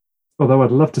although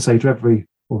I'd love to say to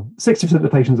 60% of the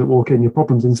patients that walk in, your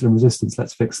problem's insulin resistance,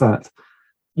 let's fix that.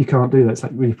 You can't do that. It's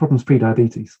like, well, your problem's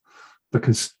pre-diabetes,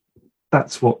 because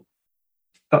that's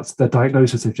the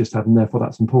diagnosis they've just had, and therefore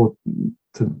that's important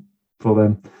for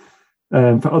them.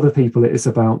 For other people, it is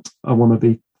about, I want to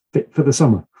be fit for the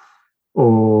summer,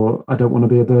 or I don't want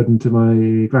to be a burden to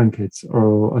my grandkids,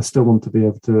 or I still want to be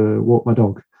able to walk my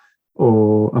dog,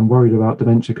 or I'm worried about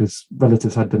dementia because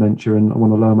relatives had dementia and I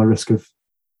want to lower my risk of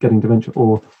getting dementia,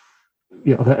 or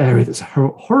other area that's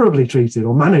horribly treated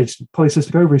or managed,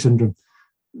 polycystic ovary syndrome,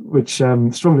 which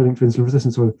strongly linked to insulin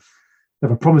resistance. Or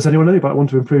never promise anyone anything, but I want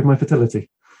to improve my fertility.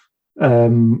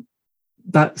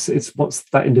 It's what's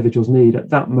that individual's need at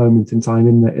that moment in time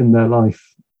in their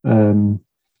life. The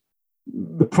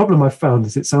problem I've found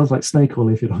is it sounds like snake oil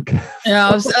if you don't care.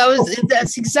 Yeah,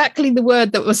 that's exactly the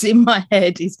word that was in my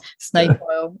head, is snake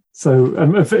oil. So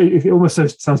it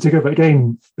almost sounds too good, but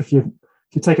again, if you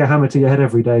take a hammer to your head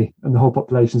every day and the whole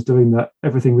population's doing that,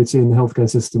 everything we'd see in the healthcare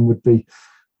system would be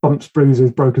bumps,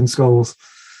 bruises, broken skulls.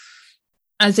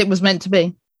 As it was meant to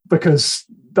be. Because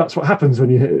that's what happens when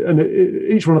you hit, and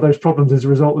each one of those problems is a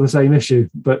result of the same issue.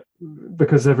 But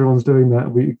because everyone's doing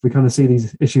that, we kind of see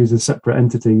these issues as separate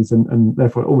entities, and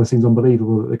therefore it almost seems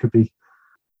unbelievable that there could be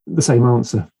the same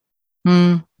answer.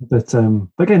 But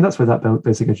again, that's where that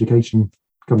basic education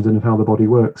comes in of how the body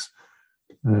works,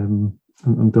 and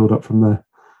build up from there.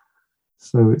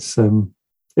 So it's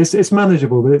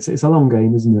manageable, but it's a long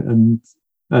game, isn't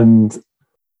it?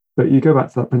 But you go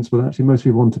back to that principle that actually most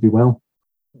people want to be well.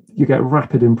 You get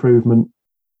rapid improvement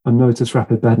and notice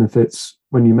rapid benefits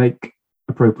when you make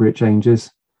appropriate changes.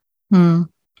 Yeah,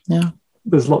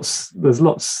 there's lots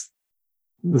to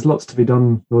be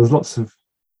done. There's lots of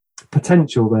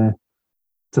potential there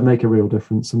to make a real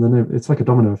difference, and then it's like a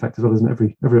domino effect as well, isn't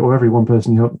it? Every one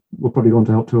person you help will probably want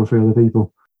to help 2 or 3 other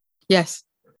people. Yes,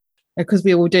 because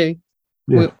we all do.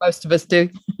 Yeah. Most of us do.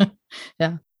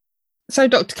 Yeah. So,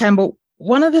 Dr. Campbell,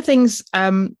 one of the things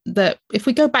that, if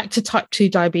we go back to type 2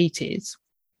 diabetes,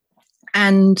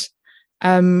 and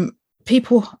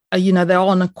people, they're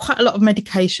on quite a lot of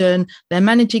medication, they're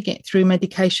managing it through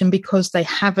medication because they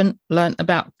haven't learnt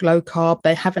about low carb,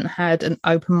 they haven't had an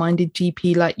open-minded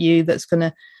GP like you that's going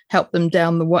to help them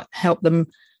help them,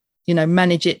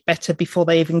 manage it better before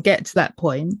they even get to that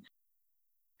point.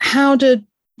 How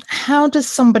does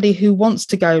somebody who wants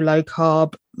to go low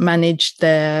carb manage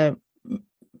their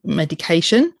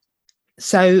medication?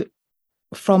 So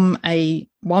from a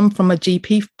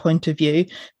GP point of view,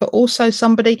 but also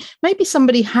somebody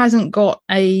hasn't got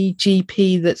a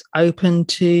GP that's open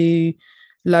to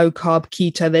low carb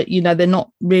keto, that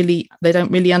they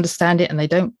don't really understand it and they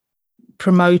don't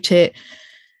promote it.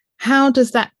 How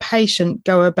does that patient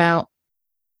go about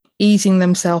easing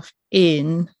themselves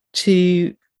in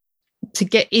to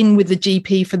get in with the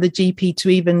GP, for the GP to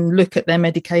even look at their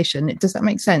medication? Does that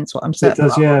make sense, what I'm saying? It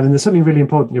does, yeah. And there's something really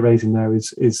important you're raising there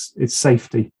is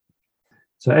safety.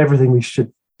 So everything we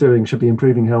should be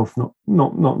improving health,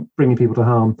 not bringing people to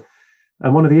harm.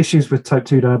 And one of the issues with type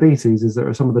 2 diabetes is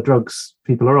that some of the drugs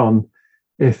people are on,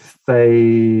 if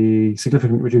they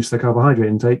significantly reduce their carbohydrate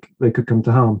intake, they could come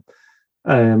to harm.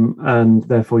 And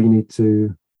therefore you need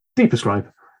to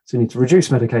deprescribe. So you need to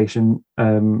reduce medication,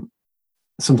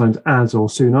 sometimes as or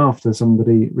soon after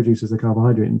somebody reduces their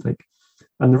carbohydrate intake.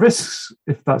 And the risks,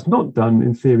 if that's not done,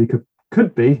 in theory,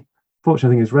 could be,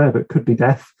 fortunately I think it's rare, but could be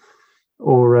death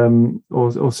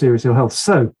or serious ill health.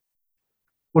 So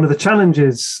one of the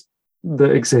challenges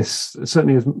that exists,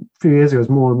 certainly as a few years ago, as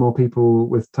more and more people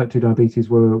with type 2 diabetes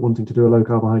were wanting to do a low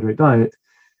carbohydrate diet,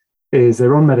 is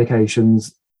they're on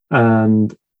medications,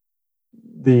 and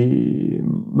the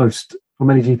most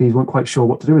many GPs weren't quite sure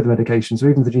what to do with the medication. So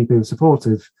even if the GP was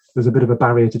supportive, there's a bit of a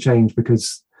barrier to change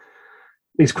because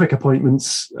these quick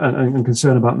appointments and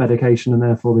concern about medication, and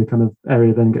therefore the kind of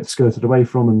area then gets skirted away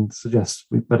from and suggests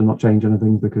we better not change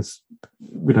anything because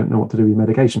we don't know what to do with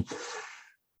medication.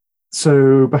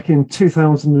 So back in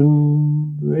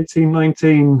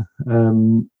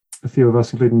 2018-19, a few of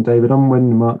us, including David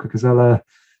Unwin, Mark Cucuzella,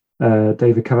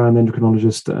 David Kavan,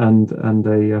 endocrinologist, and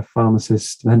a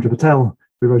pharmacist, Mahendra Patel,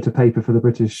 we wrote a paper for the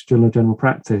British Journal of General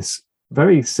Practice,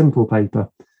 very simple paper,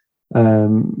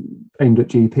 aimed at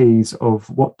GPs of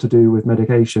what to do with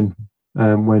medication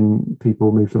when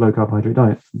people move to a low carbohydrate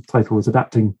diet. The title was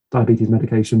Adapting Diabetes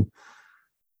Medication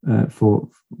for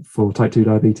type 2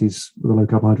 diabetes with a low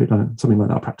carbohydrate diet, something like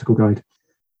that, a practical guide.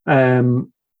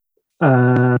 And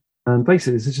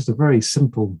basically, this is just a very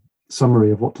simple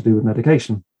summary of what to do with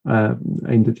medication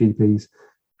aimed at GPs.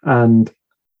 And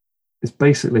it's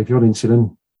basically, if you're on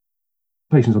insulin,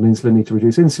 patients on insulin need to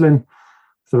reduce insulin.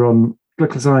 If they're on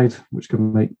glycoside, which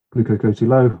can make glucose go too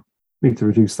low, need to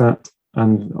reduce that.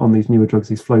 And on these newer drugs,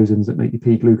 these Flozins that make you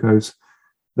pee glucose,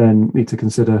 then need to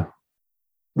consider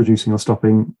reducing or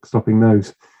stopping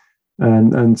those.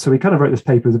 And so we kind of wrote this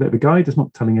paper as a bit of a guide. It's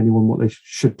not telling anyone what they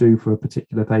should do for a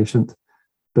particular patient,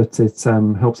 but it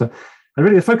helps out. And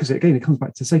really the focus, again, it comes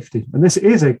back to safety. And this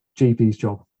is a GP's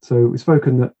job. So we've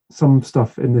spoken that some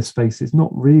stuff in this space is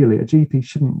not really, a GP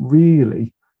shouldn't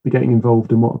really be getting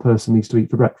involved in what a person needs to eat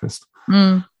for breakfast.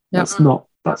 Yep. That's not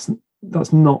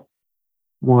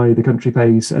why the country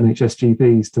pays NHS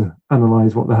GPs to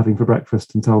analyse what they're having for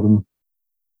breakfast and tell them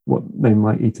what they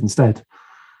might eat instead.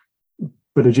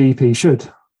 But a GP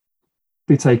should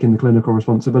be taking the clinical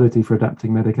responsibility for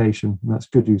adapting medication, and that's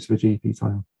good use of a GP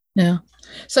time. Yeah.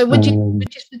 So would you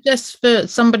suggest for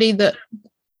somebody that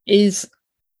is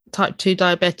type 2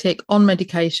 diabetic on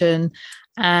medication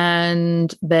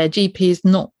and their GP is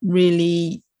not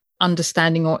really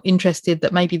understanding or interested,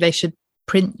 that maybe they should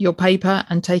print your paper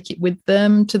and take it with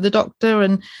them to the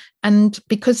doctor, and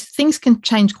because things can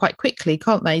change quite quickly,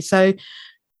 can't they? So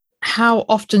how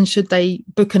often should they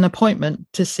book an appointment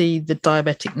to see the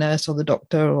diabetic nurse or the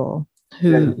doctor or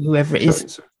whoever it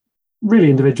is? So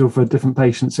really individual for different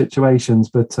patient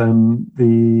situations, but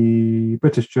the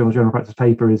British Journal of General Practice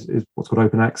paper is what's called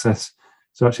open access.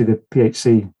 So actually the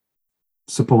PHC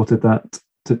supported that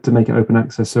to make it open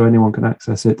access so anyone can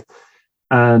access it.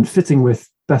 And fitting with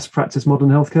best practice modern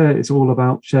healthcare, it's all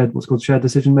about what's called shared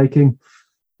decision making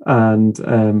and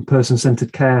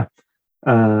person-centered care.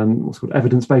 What's called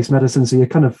evidence-based medicine. So you're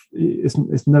kind of,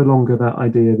 it's no longer that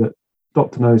idea that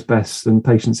doctor knows best and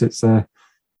patient sits there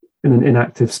in an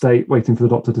inactive state waiting for the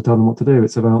doctor to tell them what to do.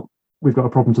 It's about, we've got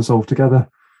a problem to solve together,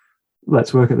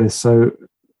 let's work at this. So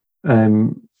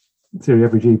in theory,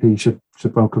 every GP should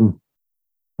welcome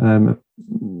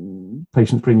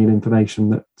patients bringing in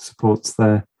information that supports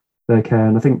their care.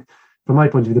 And I think from my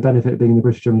point of view, the benefit of being in the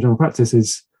British Journal of General Practice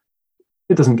is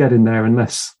it doesn't get in there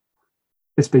unless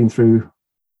it's been through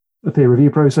a peer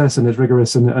review process and it's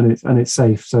rigorous and it's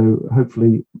safe. So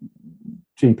hopefully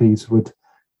GPs would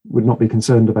not be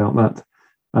concerned about that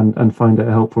and find it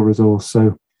a helpful resource.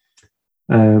 So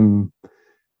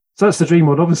so that's the dream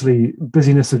world. Obviously,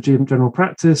 busyness of general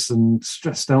practice and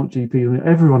stressed out GP.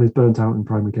 Everyone is burnt out in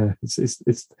primary care. It's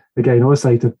again, I always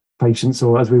say to patients,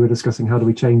 or as we were discussing, how do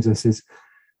we change this? Is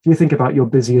if you think about your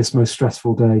busiest, most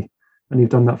stressful day, and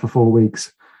you've done that for 4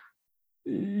 weeks,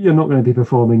 you're not going to be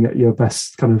performing at your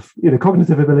best kind of either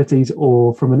cognitive abilities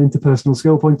or from an interpersonal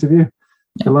skill point of view.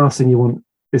 Yeah. The last thing you want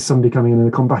is somebody coming in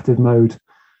a combative mode,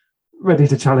 ready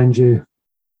to challenge you.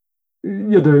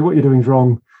 You're doing what you're doing is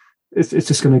wrong. It's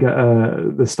just going to get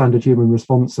the standard human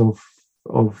response of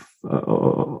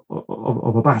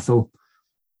a battle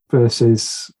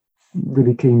versus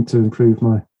really keen to improve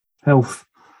my health.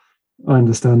 I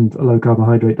understand a low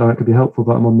carbohydrate diet could be helpful,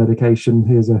 but I'm on medication.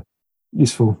 Here's a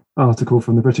useful article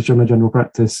from the British Journal of General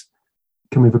Practice.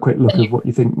 Can we have a quick look at what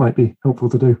you think might be helpful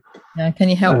to do? Yeah, can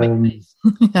you help me, please?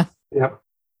 Yeah.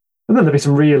 And then there'll be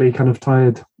some really kind of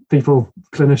tired people,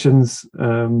 clinicians,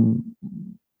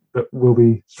 that will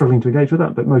be struggling to engage with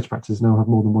that. But most practices now have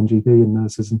more than one GP and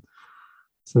nurses, and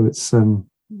so it's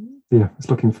it's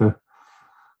looking for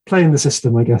playing the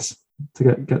system, I guess, to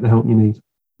get the help you need.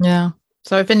 Yeah.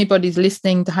 So if anybody's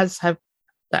listening that have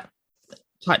that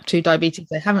type 2 diabetes,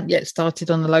 they haven't yet started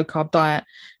on the low carb diet,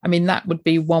 I mean, that would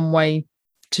be one way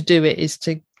to do it, is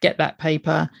to get that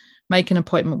paper, make an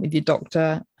appointment with your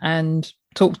doctor and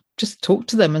talk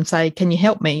to them and say, can you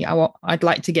help me? I'd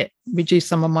like to reduce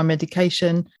some of my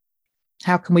medication.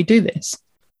 How can we do this?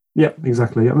 Yeah,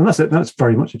 exactly. I mean, that's it. That's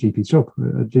very much a GP's job.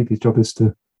 A GP's job is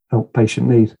to help patient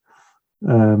need.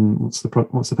 What's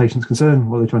the patient's concern?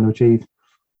 What are they trying to achieve?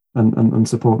 And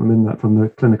support them in that from the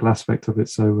clinical aspect of it.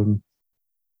 So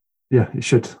it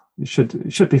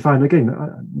should be fine. Again,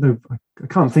 I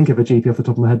can't think of a GP off the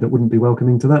top of my head that wouldn't be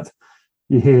welcoming to that.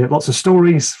 You hear lots of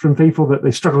stories from people that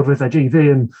they struggled with their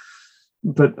GV,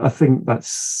 but I think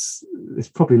it's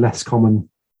probably less common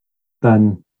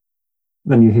than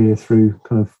you hear through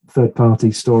kind of third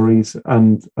party stories,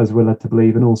 and as we're led to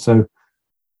believe, and also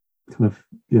kind of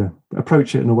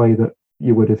approach it in a way that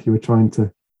you would if you were trying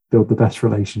to build the best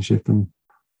relationship, and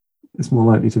it's more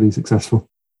likely to be successful.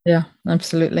 Yeah,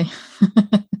 absolutely.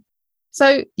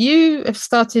 So you have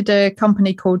started a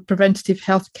company called Preventative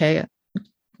Healthcare,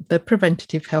 the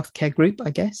Preventative Healthcare Group,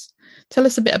 I guess. Tell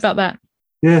us a bit about that.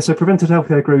 Yeah, so Preventative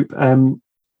Healthcare Group,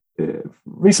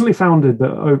 recently founded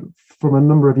from a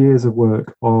number of years of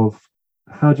work of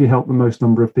how do you help the most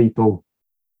number of people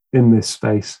in this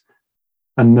space,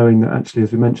 and knowing that actually,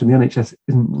 as we mentioned, the NHS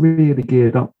isn't really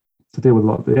geared up to deal with a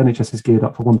lot of the NHS is geared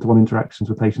up for one-to-one interactions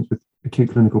with patients with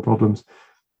acute clinical problems.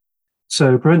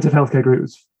 So Preventive Healthcare Group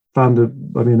was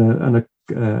founded by me and a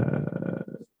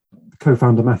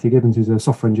co-founder, Matthew Gibbons, who's a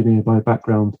software engineer by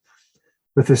background,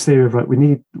 with this theory of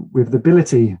we have the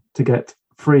ability to get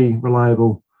free,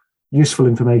 reliable, useful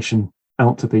information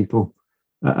out to people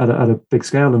at a big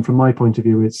scale. And from my point of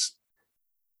view,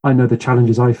 I know the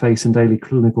challenges I face in daily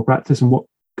clinical practice and what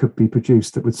could be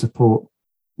produced that would support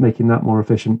making that more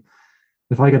efficient.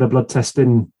 If I get a blood test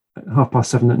in at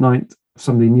 7:30 at night,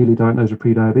 somebody newly diagnosed with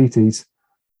pre-diabetes,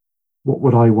 what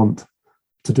would I want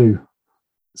to do?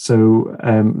 So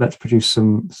let's produce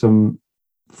some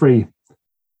free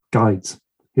guides.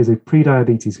 Here's a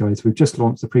pre-diabetes guide. So we've just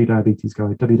launched the pre-diabetes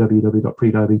guide,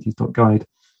 www.prediabetes.guide,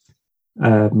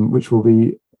 which will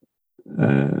be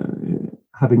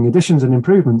having additions and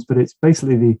improvements, but it's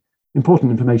basically the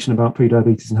important information about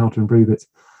pre-diabetes and how to improve it.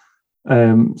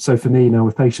 So for me now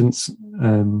with patients,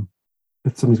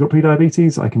 if somebody's got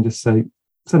pre-diabetes, I can just say,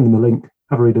 send them a link,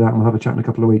 have a read of that, and we'll have a chat in a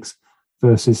couple of weeks,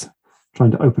 versus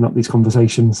trying to open up these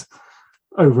conversations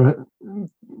over a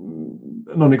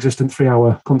non-existent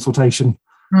 3-hour consultation.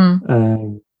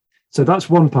 So that's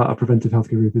one part of Preventive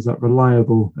Healthcare Group, is that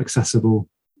reliable, accessible,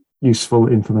 useful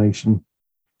information.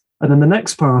 And then the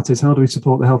next part is how do we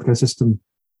support the healthcare system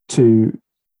to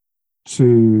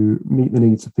meet the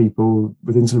needs of people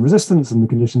with insulin resistance and the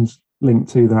conditions linked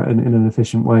to that in an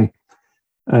efficient way,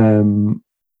 and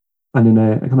in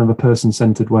a kind of a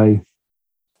person-centered way,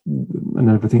 and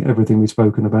everything we've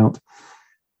spoken about.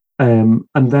 And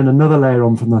then another layer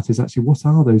on from that is actually what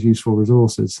are those useful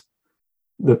resources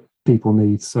that people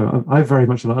need. So I very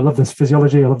much love this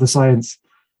physiology, I love the science,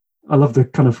 I love the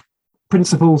kind of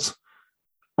principles,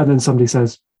 and then somebody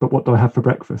says, but what do I have for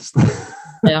breakfast?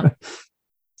 Yeah.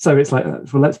 So it's like,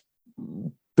 well, let's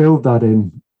build that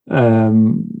in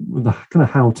with the kind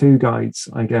of how-to guides,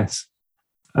 I guess.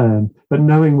 But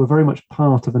knowing we're very much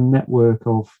part of a network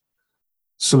of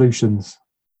solutions,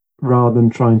 rather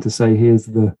than trying to say, here's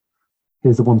the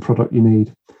one product you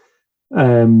need.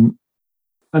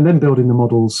 And then building the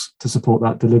models to support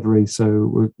that delivery. So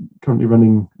we're currently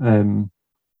running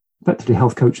effectively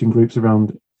health coaching groups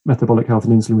around metabolic health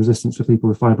and insulin resistance for people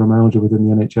with fibromyalgia within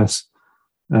the NHS.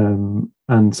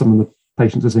 And some of the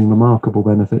patients are seeing remarkable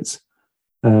benefits.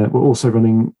 We're also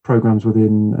running programs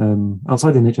within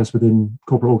outside the NHS within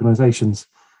corporate organisations,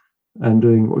 and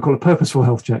doing what we call a purposeful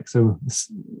health check. So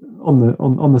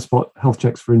on the spot health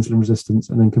checks for insulin resistance,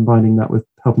 and then combining that with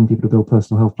helping people to build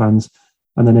personal health plans,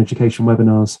 and then education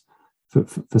webinars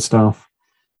for staff,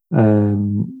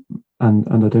 and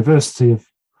a diversity of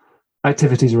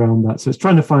activities around that. So it's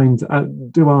trying to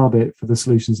do our bit for the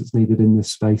solutions that's needed in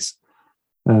this space,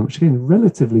 which again,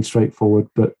 relatively straightforward,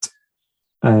 but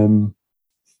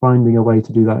finding a way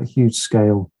to do that at huge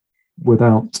scale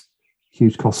without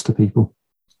huge cost to people.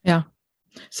 Yeah.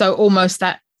 So almost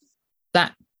that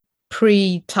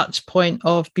pre-touch point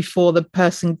of before the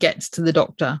person gets to the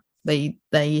doctor, they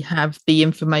have the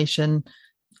information,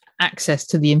 access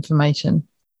to the information.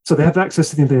 So they have access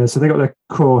to the information. So they got their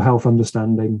core health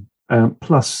understanding.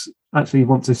 Plus, actually,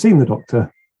 once they've seen the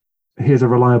doctor, here's a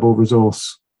reliable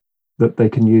resource that they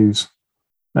can use.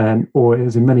 Or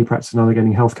as in many practices now, they're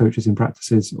getting health coaches in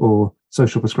practices, or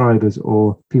social prescribers,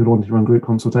 or people wanting to run group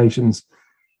consultations.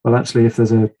 Well, actually, if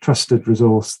there's a trusted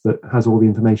resource that has all the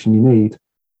information you need,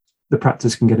 the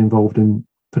practice can get involved in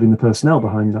putting the personnel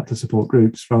behind that to support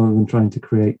groups, rather than trying to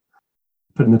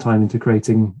putting the time into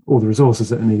creating all the resources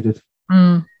that are needed.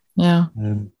 Yeah.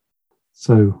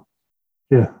 So,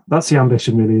 yeah, that's the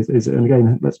ambition really. And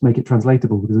again, let's make it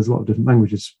translatable, because there's a lot of different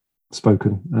languages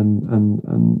spoken, and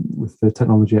with the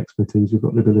technology expertise, we've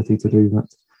got the ability to do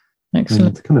that. Excellent.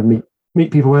 And to kind of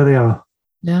meet people where they are.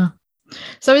 Yeah.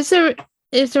 So is there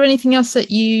anything else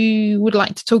that you would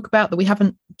like to talk about that we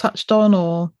haven't touched on,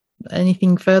 or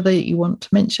anything further that you want to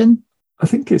mention? I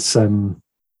think it's I think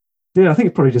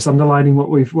it's probably just underlining what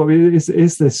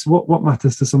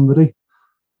matters to somebody.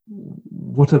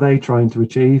 What are they trying to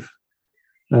achieve?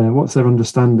 What's their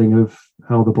understanding of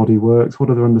how the body works? What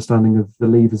are their understanding of the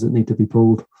levers that need to be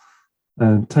pulled?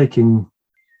 Taking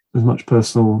as much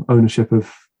personal ownership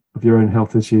of your own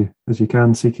health as you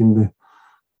can, seeking the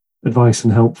advice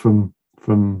and help from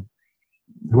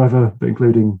whoever, but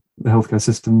including the healthcare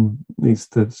system needs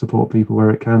to support people where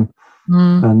it can,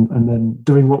 and then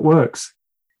doing what works,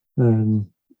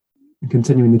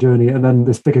 continuing the journey, and then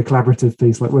this bigger collaborative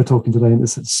piece like we're talking today. And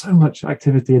there's so much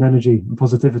activity and energy and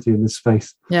positivity in this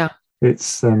space. Yeah,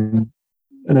 it's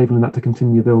enabling that to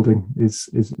continue building is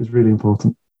really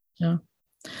important. Yeah.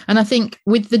 And I think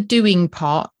with the doing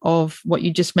part of what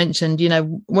you just mentioned,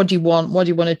 what do you want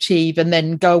to achieve, and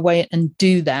then go away and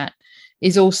do that,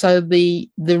 is also the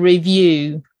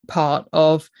review part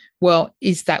of, well,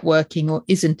 is that working or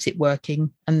isn't it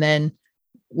working? And then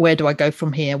where do I go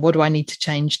from here? What do I need to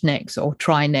change next or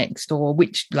try next? Or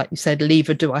which, like you said,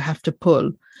 lever do I have to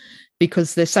pull?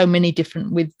 Because there's so many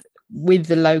different with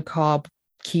the low carb,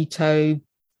 keto,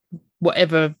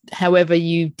 whatever, however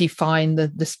you define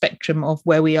the spectrum of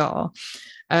where we are,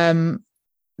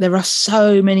 there are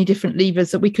so many different levers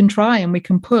that we can try and we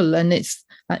can pull. And it's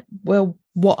like, well,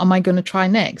 what am I going to try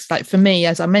next? Like for me,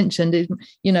 as I mentioned,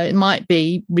 it might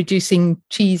be reducing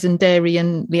cheese and dairy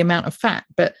and the amount of fat,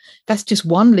 but that's just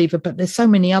one lever. But there's so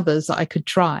many others that I could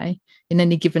try in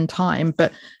any given time.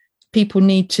 But people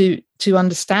need to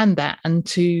understand that and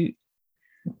to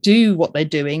do what they're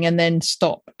doing, and then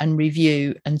stop and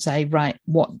review and say, right,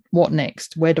 what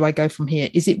next? Where do I go from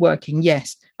here? Is it working?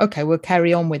 Yes. Okay, we'll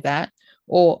carry on with that.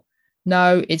 Or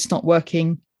no, it's not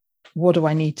working. What do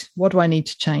I need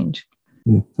to change?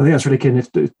 Yeah. I think that's really key.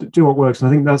 Do what works. And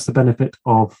I think that's the benefit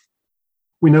of,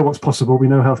 we know what's possible. We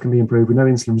know health can be improved. We know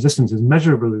insulin resistance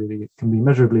can be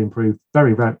measurably improved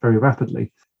very, very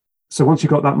rapidly. So once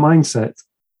you've got that mindset,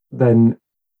 then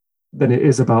it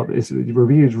is about this.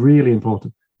 Review is really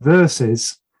important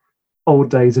versus old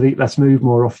days of eat less, move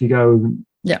more, off you go.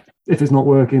 Yeah. If it's not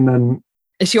working, then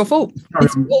it's your fault.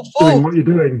 It's your fault. Doing what you're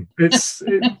doing.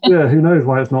 Who knows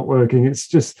why it's not working? It's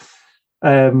just,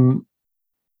 and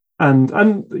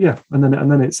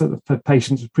then it's for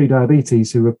patients with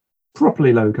pre-diabetes who are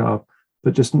properly low carb,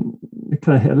 but just kind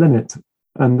of hit a limit,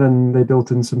 and then they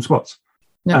built in some squats,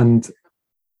 and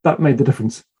that made the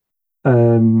difference.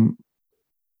 So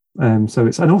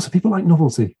it's, and also people like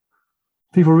novelty.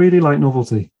 People really like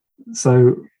novelty.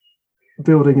 So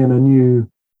building in a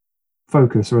new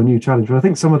focus or a new challenge. But I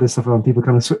think some of this stuff around people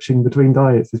kind of switching between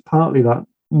diets is partly that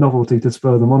novelty to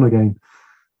spur them on again.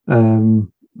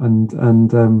 And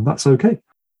that's okay.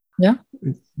 Yeah.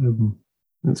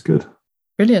 It's good.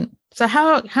 Brilliant. So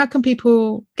how can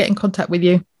people get in contact with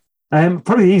you?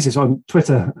 Probably the easiest on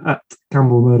Twitter at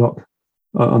Campbell Murdoch.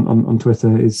 On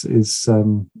Twitter is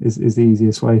the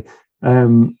easiest way.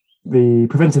 The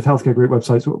Preventive Healthcare Group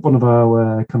website is one of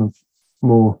our kind of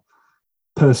more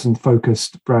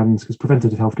person-focused brands, because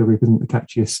Preventative Healthcare Group isn't the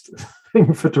catchiest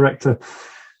thing for director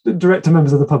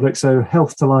members of the public. So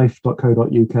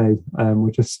healthtolife.co.uk.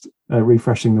 We're just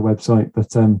refreshing the website,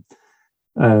 but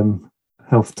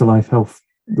Health to Life, health,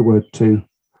 the word to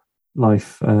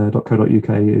life.co.uk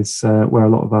is where a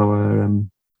lot of our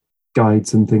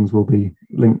guides and things will be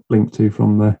linked to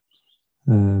from there.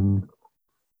 And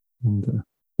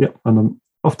I'm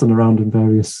often around in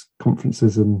various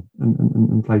conferences and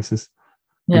places.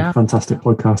 Yeah. And fantastic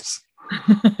podcasts.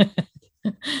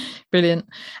 Brilliant.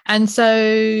 And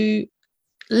so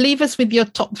leave us with your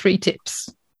top 3 tips.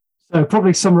 So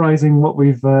probably summarising what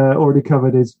we've already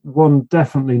covered is, one,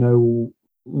 definitely know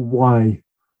why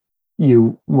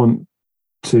you want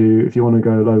to, if you want to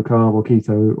go low carb or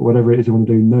keto or whatever it is you want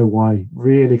to do, know why.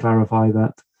 Really clarify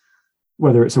that.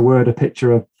 Whether it's a word, a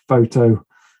picture, a photo,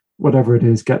 whatever it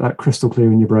is, get that crystal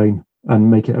clear in your brain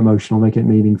and make it emotional, make it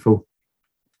meaningful.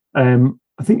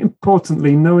 I think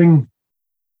importantly, knowing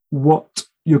what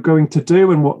you're going to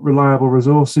do and what reliable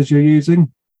resources you're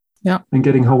using, and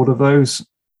getting hold of those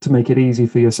to make it easy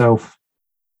for yourself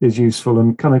is useful,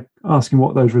 and kind of asking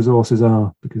what those resources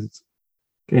are, because it's,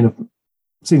 again, I've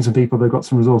seen some people, they've got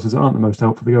some resources that aren't the most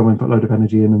helpful. They go and put a load of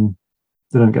energy in and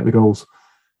they don't get the goals.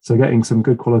 So getting some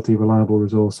good quality, reliable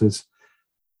resources.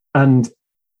 And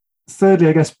thirdly,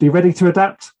 I guess, be ready to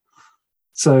adapt.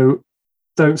 So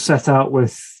don't set out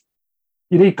with,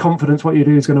 you need confidence what you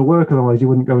do is going to work, otherwise you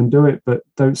wouldn't go and do it. But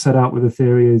don't set out with the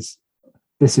theory is,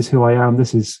 this is who I am,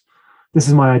 this is this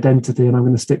is my identity and I'm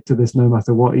going to stick to this no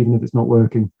matter what, even if it's not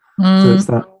working. So it's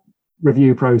that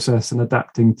review process and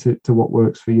adapting to what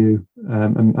works for you,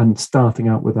 and starting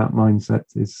out with that mindset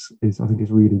is I think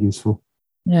is really useful.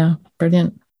 Yeah,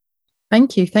 brilliant.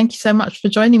 Thank you so much for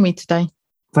joining me today.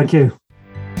 Thank you.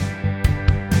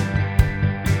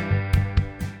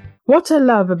 What I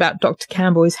love about Dr.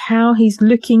 Campbell is how he's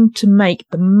looking to make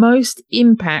the most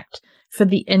impact for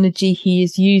the energy he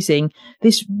is using.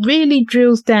 This really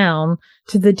drills down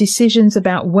to the decisions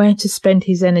about where to spend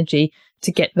his energy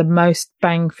to get the most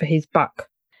bang for his buck.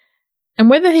 And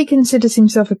whether he considers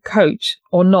himself a coach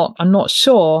or not, I'm not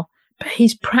sure, but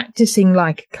he's practicing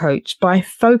like a coach by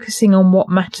focusing on what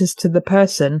matters to the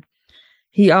person.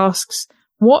 He asks,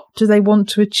 what do they want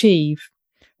to achieve?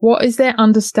 What is their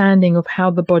understanding of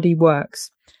how the body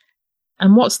works?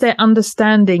 And what's their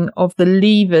understanding of the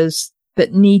levers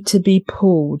that need to be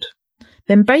pulled?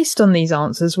 Then based on these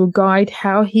answers will guide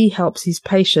how he helps his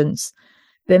patients.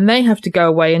 Then they have to go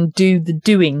away and do the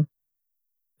doing.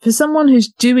 For someone who's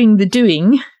doing the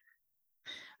doing,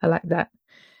 I like that.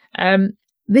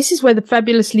 This is where the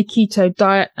Fabulously Keto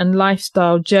Diet and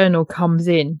Lifestyle Journal comes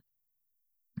in.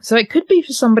 So it could be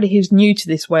for somebody who's new to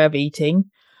this way of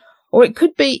eating, or it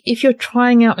could be if you're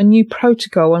trying out a new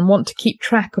protocol and want to keep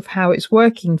track of how it's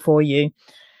working for you.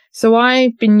 So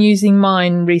I've been using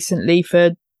mine recently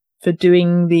for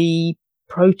doing the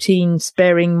protein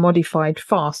sparing modified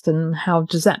fast, and how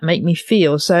does that make me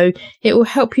feel? So it will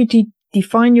help you to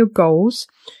define your goals.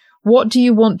 What do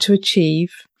you want to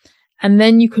achieve? And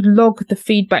then you could log the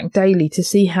feedback daily to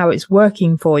see how it's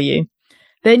working for you.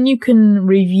 Then you can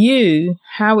review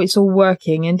how it's all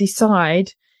working and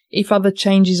decide if other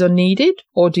changes are needed,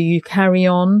 or do you carry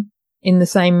on in the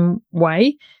same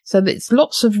way? So there's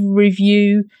lots of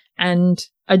review and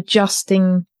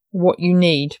adjusting what you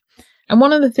need. And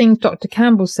one of the things Dr.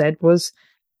 Campbell said was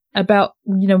about,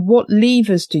 what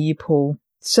levers do you pull?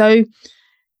 So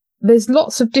there's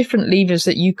lots of different levers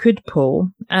that you could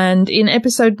pull. And in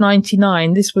episode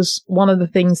 99, this was one of the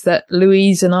things that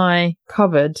Louise and I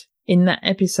covered in that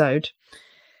episode.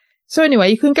 So anyway,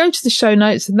 you can go to the show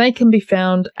notes, and they can be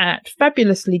found at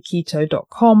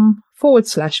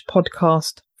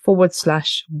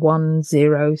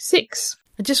fabulouslyketo.com/podcast/106.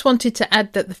 I just wanted to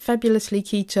add that the Fabulously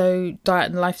Keto Diet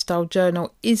and Lifestyle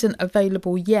Journal isn't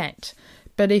available yet,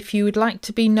 but if you would like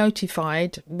to be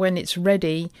notified when it's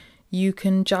ready, you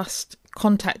can just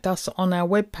contact us on our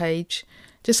webpage.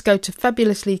 Just go to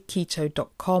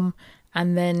fabulouslyketo.com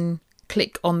and then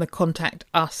click on the Contact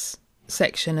Us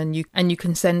section, and you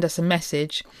can send us a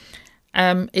message.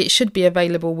 It should be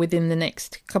available within the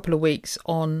next couple of weeks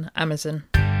on Amazon.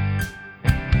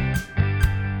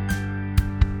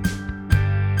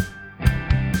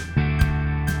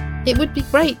 It would be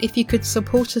great if you could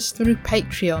support us through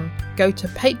Patreon. Go to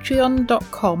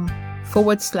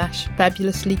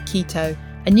patreon.com/fabulouslyketo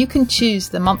and you can choose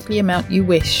the monthly amount you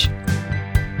wish.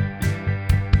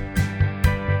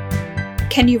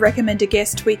 Can you recommend a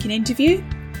guest we can interview?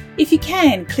 If you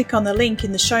can, click on the link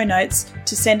in the show notes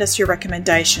to send us your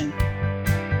recommendation.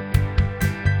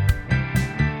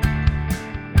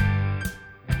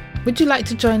 Would you like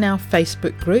to join our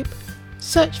Facebook group?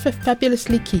 Search for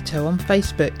Fabulously Keto on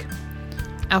Facebook.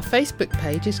 Our Facebook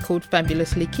page is called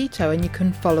Fabulously Keto and you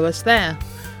can follow us there.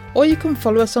 Or you can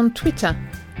follow us on Twitter.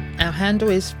 Our handle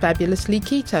is Fabulously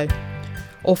Keto.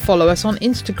 Or follow us on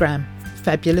Instagram,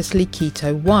 Fabulously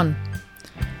Keto1.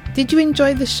 Did you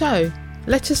enjoy the show?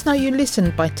 Let us know you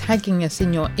listened by tagging us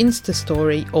in your Insta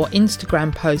story or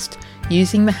Instagram post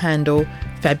using the handle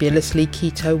Fabulously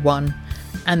Keto1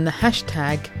 and the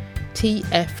hashtag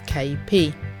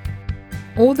TFKP.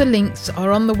 All the links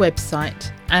are on the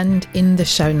website and in the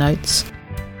show notes.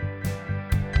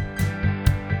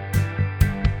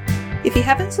 If you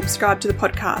haven't subscribed to the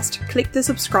podcast, click the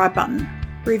subscribe button.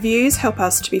 Reviews help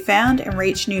us to be found and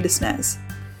reach new listeners.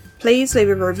 Please leave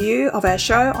a review of our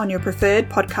show on your preferred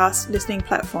podcast listening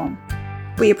platform.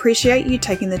 We appreciate you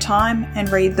taking the time and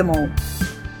read them all.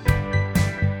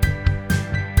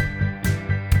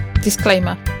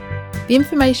 Disclaimer. The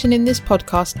information in this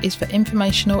podcast is for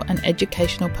informational and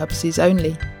educational purposes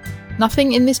only.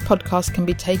 Nothing in this podcast can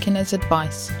be taken as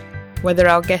advice. Whether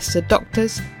our guests are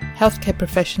doctors, healthcare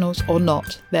professionals or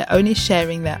not, they're only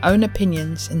sharing their own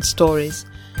opinions and stories,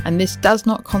 and this does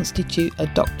not constitute a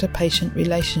doctor-patient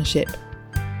relationship.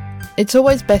 It's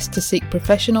always best to seek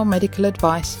professional medical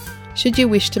advice should you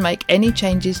wish to make any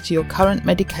changes to your current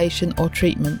medication or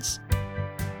treatments.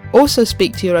 Also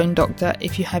speak to your own doctor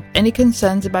if you have any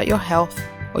concerns about your health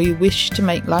or you wish to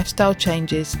make lifestyle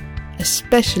changes,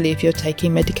 especially if you're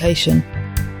taking medication.